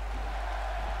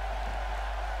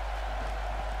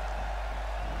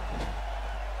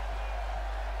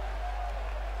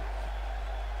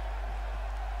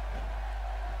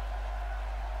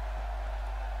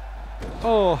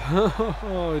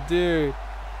 Oh, dude.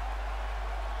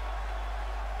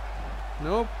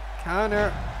 Nope,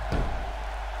 counter.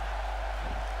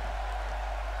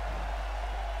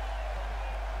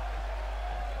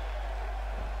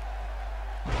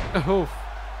 Oh,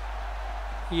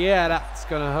 yeah, that's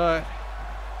gonna hurt.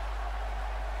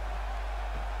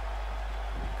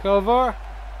 Cover.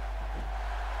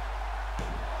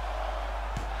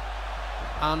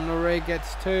 And LeRae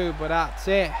gets two, but that's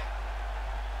it.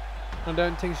 I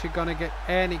don't think she's gonna get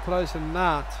any closer than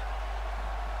that.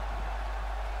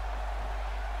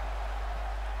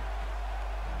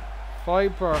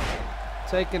 Viper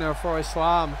taking her for a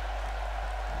slam.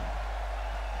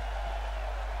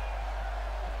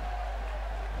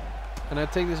 And I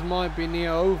think this might be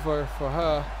near over for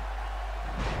her.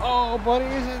 Oh, but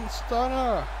it isn't.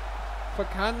 Stunner for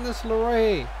Candice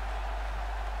LeRae.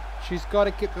 She's got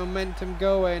to keep momentum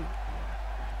going.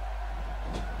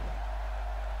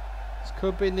 This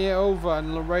could be near over, and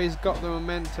LeRae's got the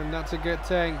momentum. That's a good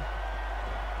thing.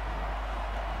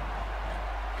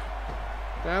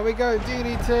 There we go,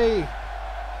 DDT.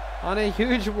 And a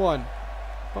huge one.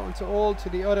 Bounced it all to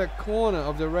the other corner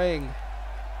of the ring.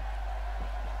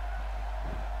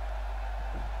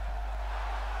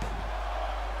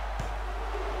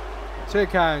 Two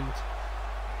count.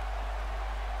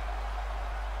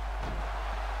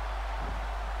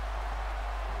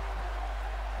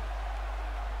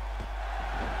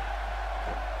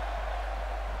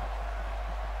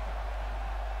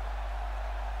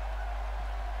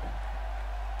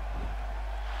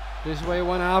 This way you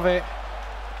want to have it.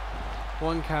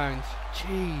 One count.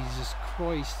 Jesus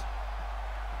Christ.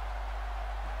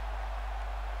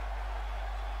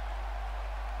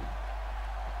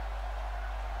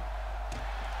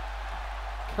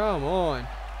 Come on.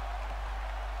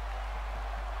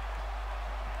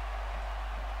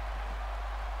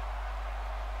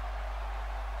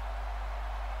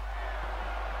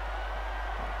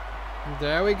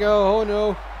 There we go. Oh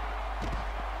no.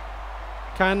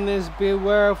 Candice,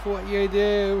 beware of what you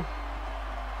do.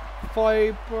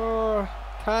 Viper.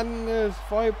 Candice.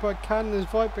 Viper. Candice.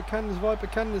 Viper. Candice. Viper.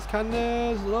 Candice.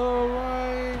 Candice.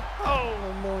 LeRae. Oh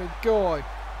my god.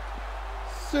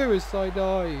 Suicide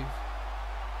dive.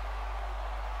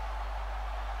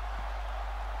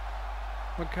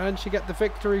 Or can she get the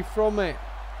victory from it?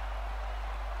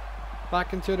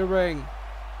 Back into the ring.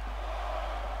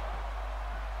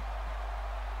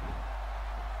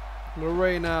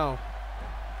 LeRae now.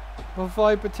 The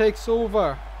Viper takes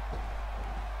over.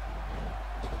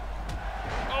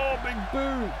 Oh, big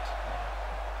boot.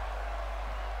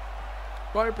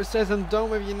 Viper says, I'm done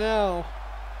with you now.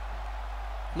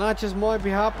 And that just might be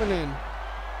happening.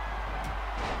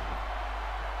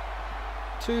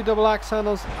 Two double axe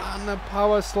handles and a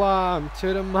power slam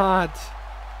to the mat.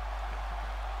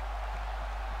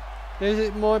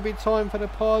 It might be time for the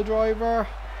pile driver.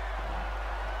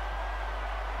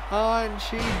 And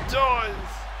she does.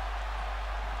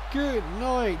 Good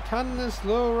night, Candice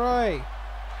LeRae.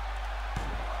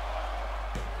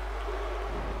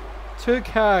 Two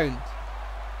count.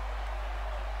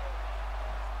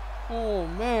 Oh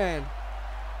man.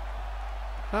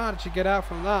 How did she get out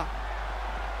from that?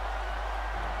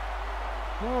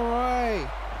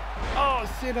 LeRae. Oh,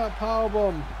 sit up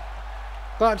powerbomb.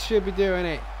 That should be doing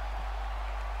it.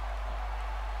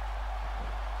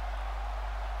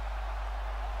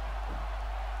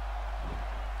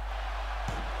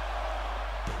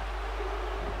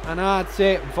 And that's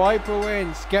it. Viper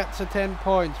wins, gets a 10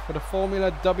 points for the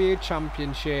Formula W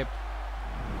Championship.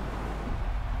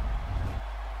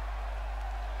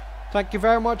 Thank you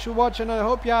very much for watching. I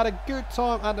hope you had a good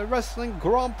time at the Wrestling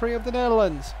Grand Prix of the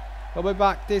Netherlands. We'll be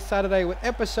back this Saturday with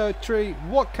episode 3,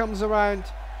 What Comes Around,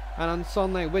 and on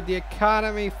Sunday with the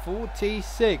Academy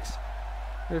 46,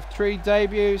 with 3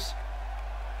 debuts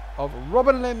of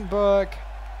Robin Lindbergh,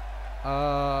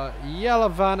 Jelle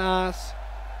Van Ass,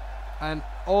 and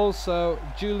also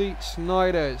Julie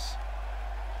Snyders.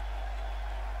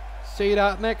 See you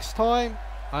that next time,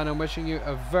 and I'm wishing you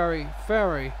a very,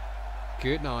 very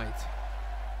good night.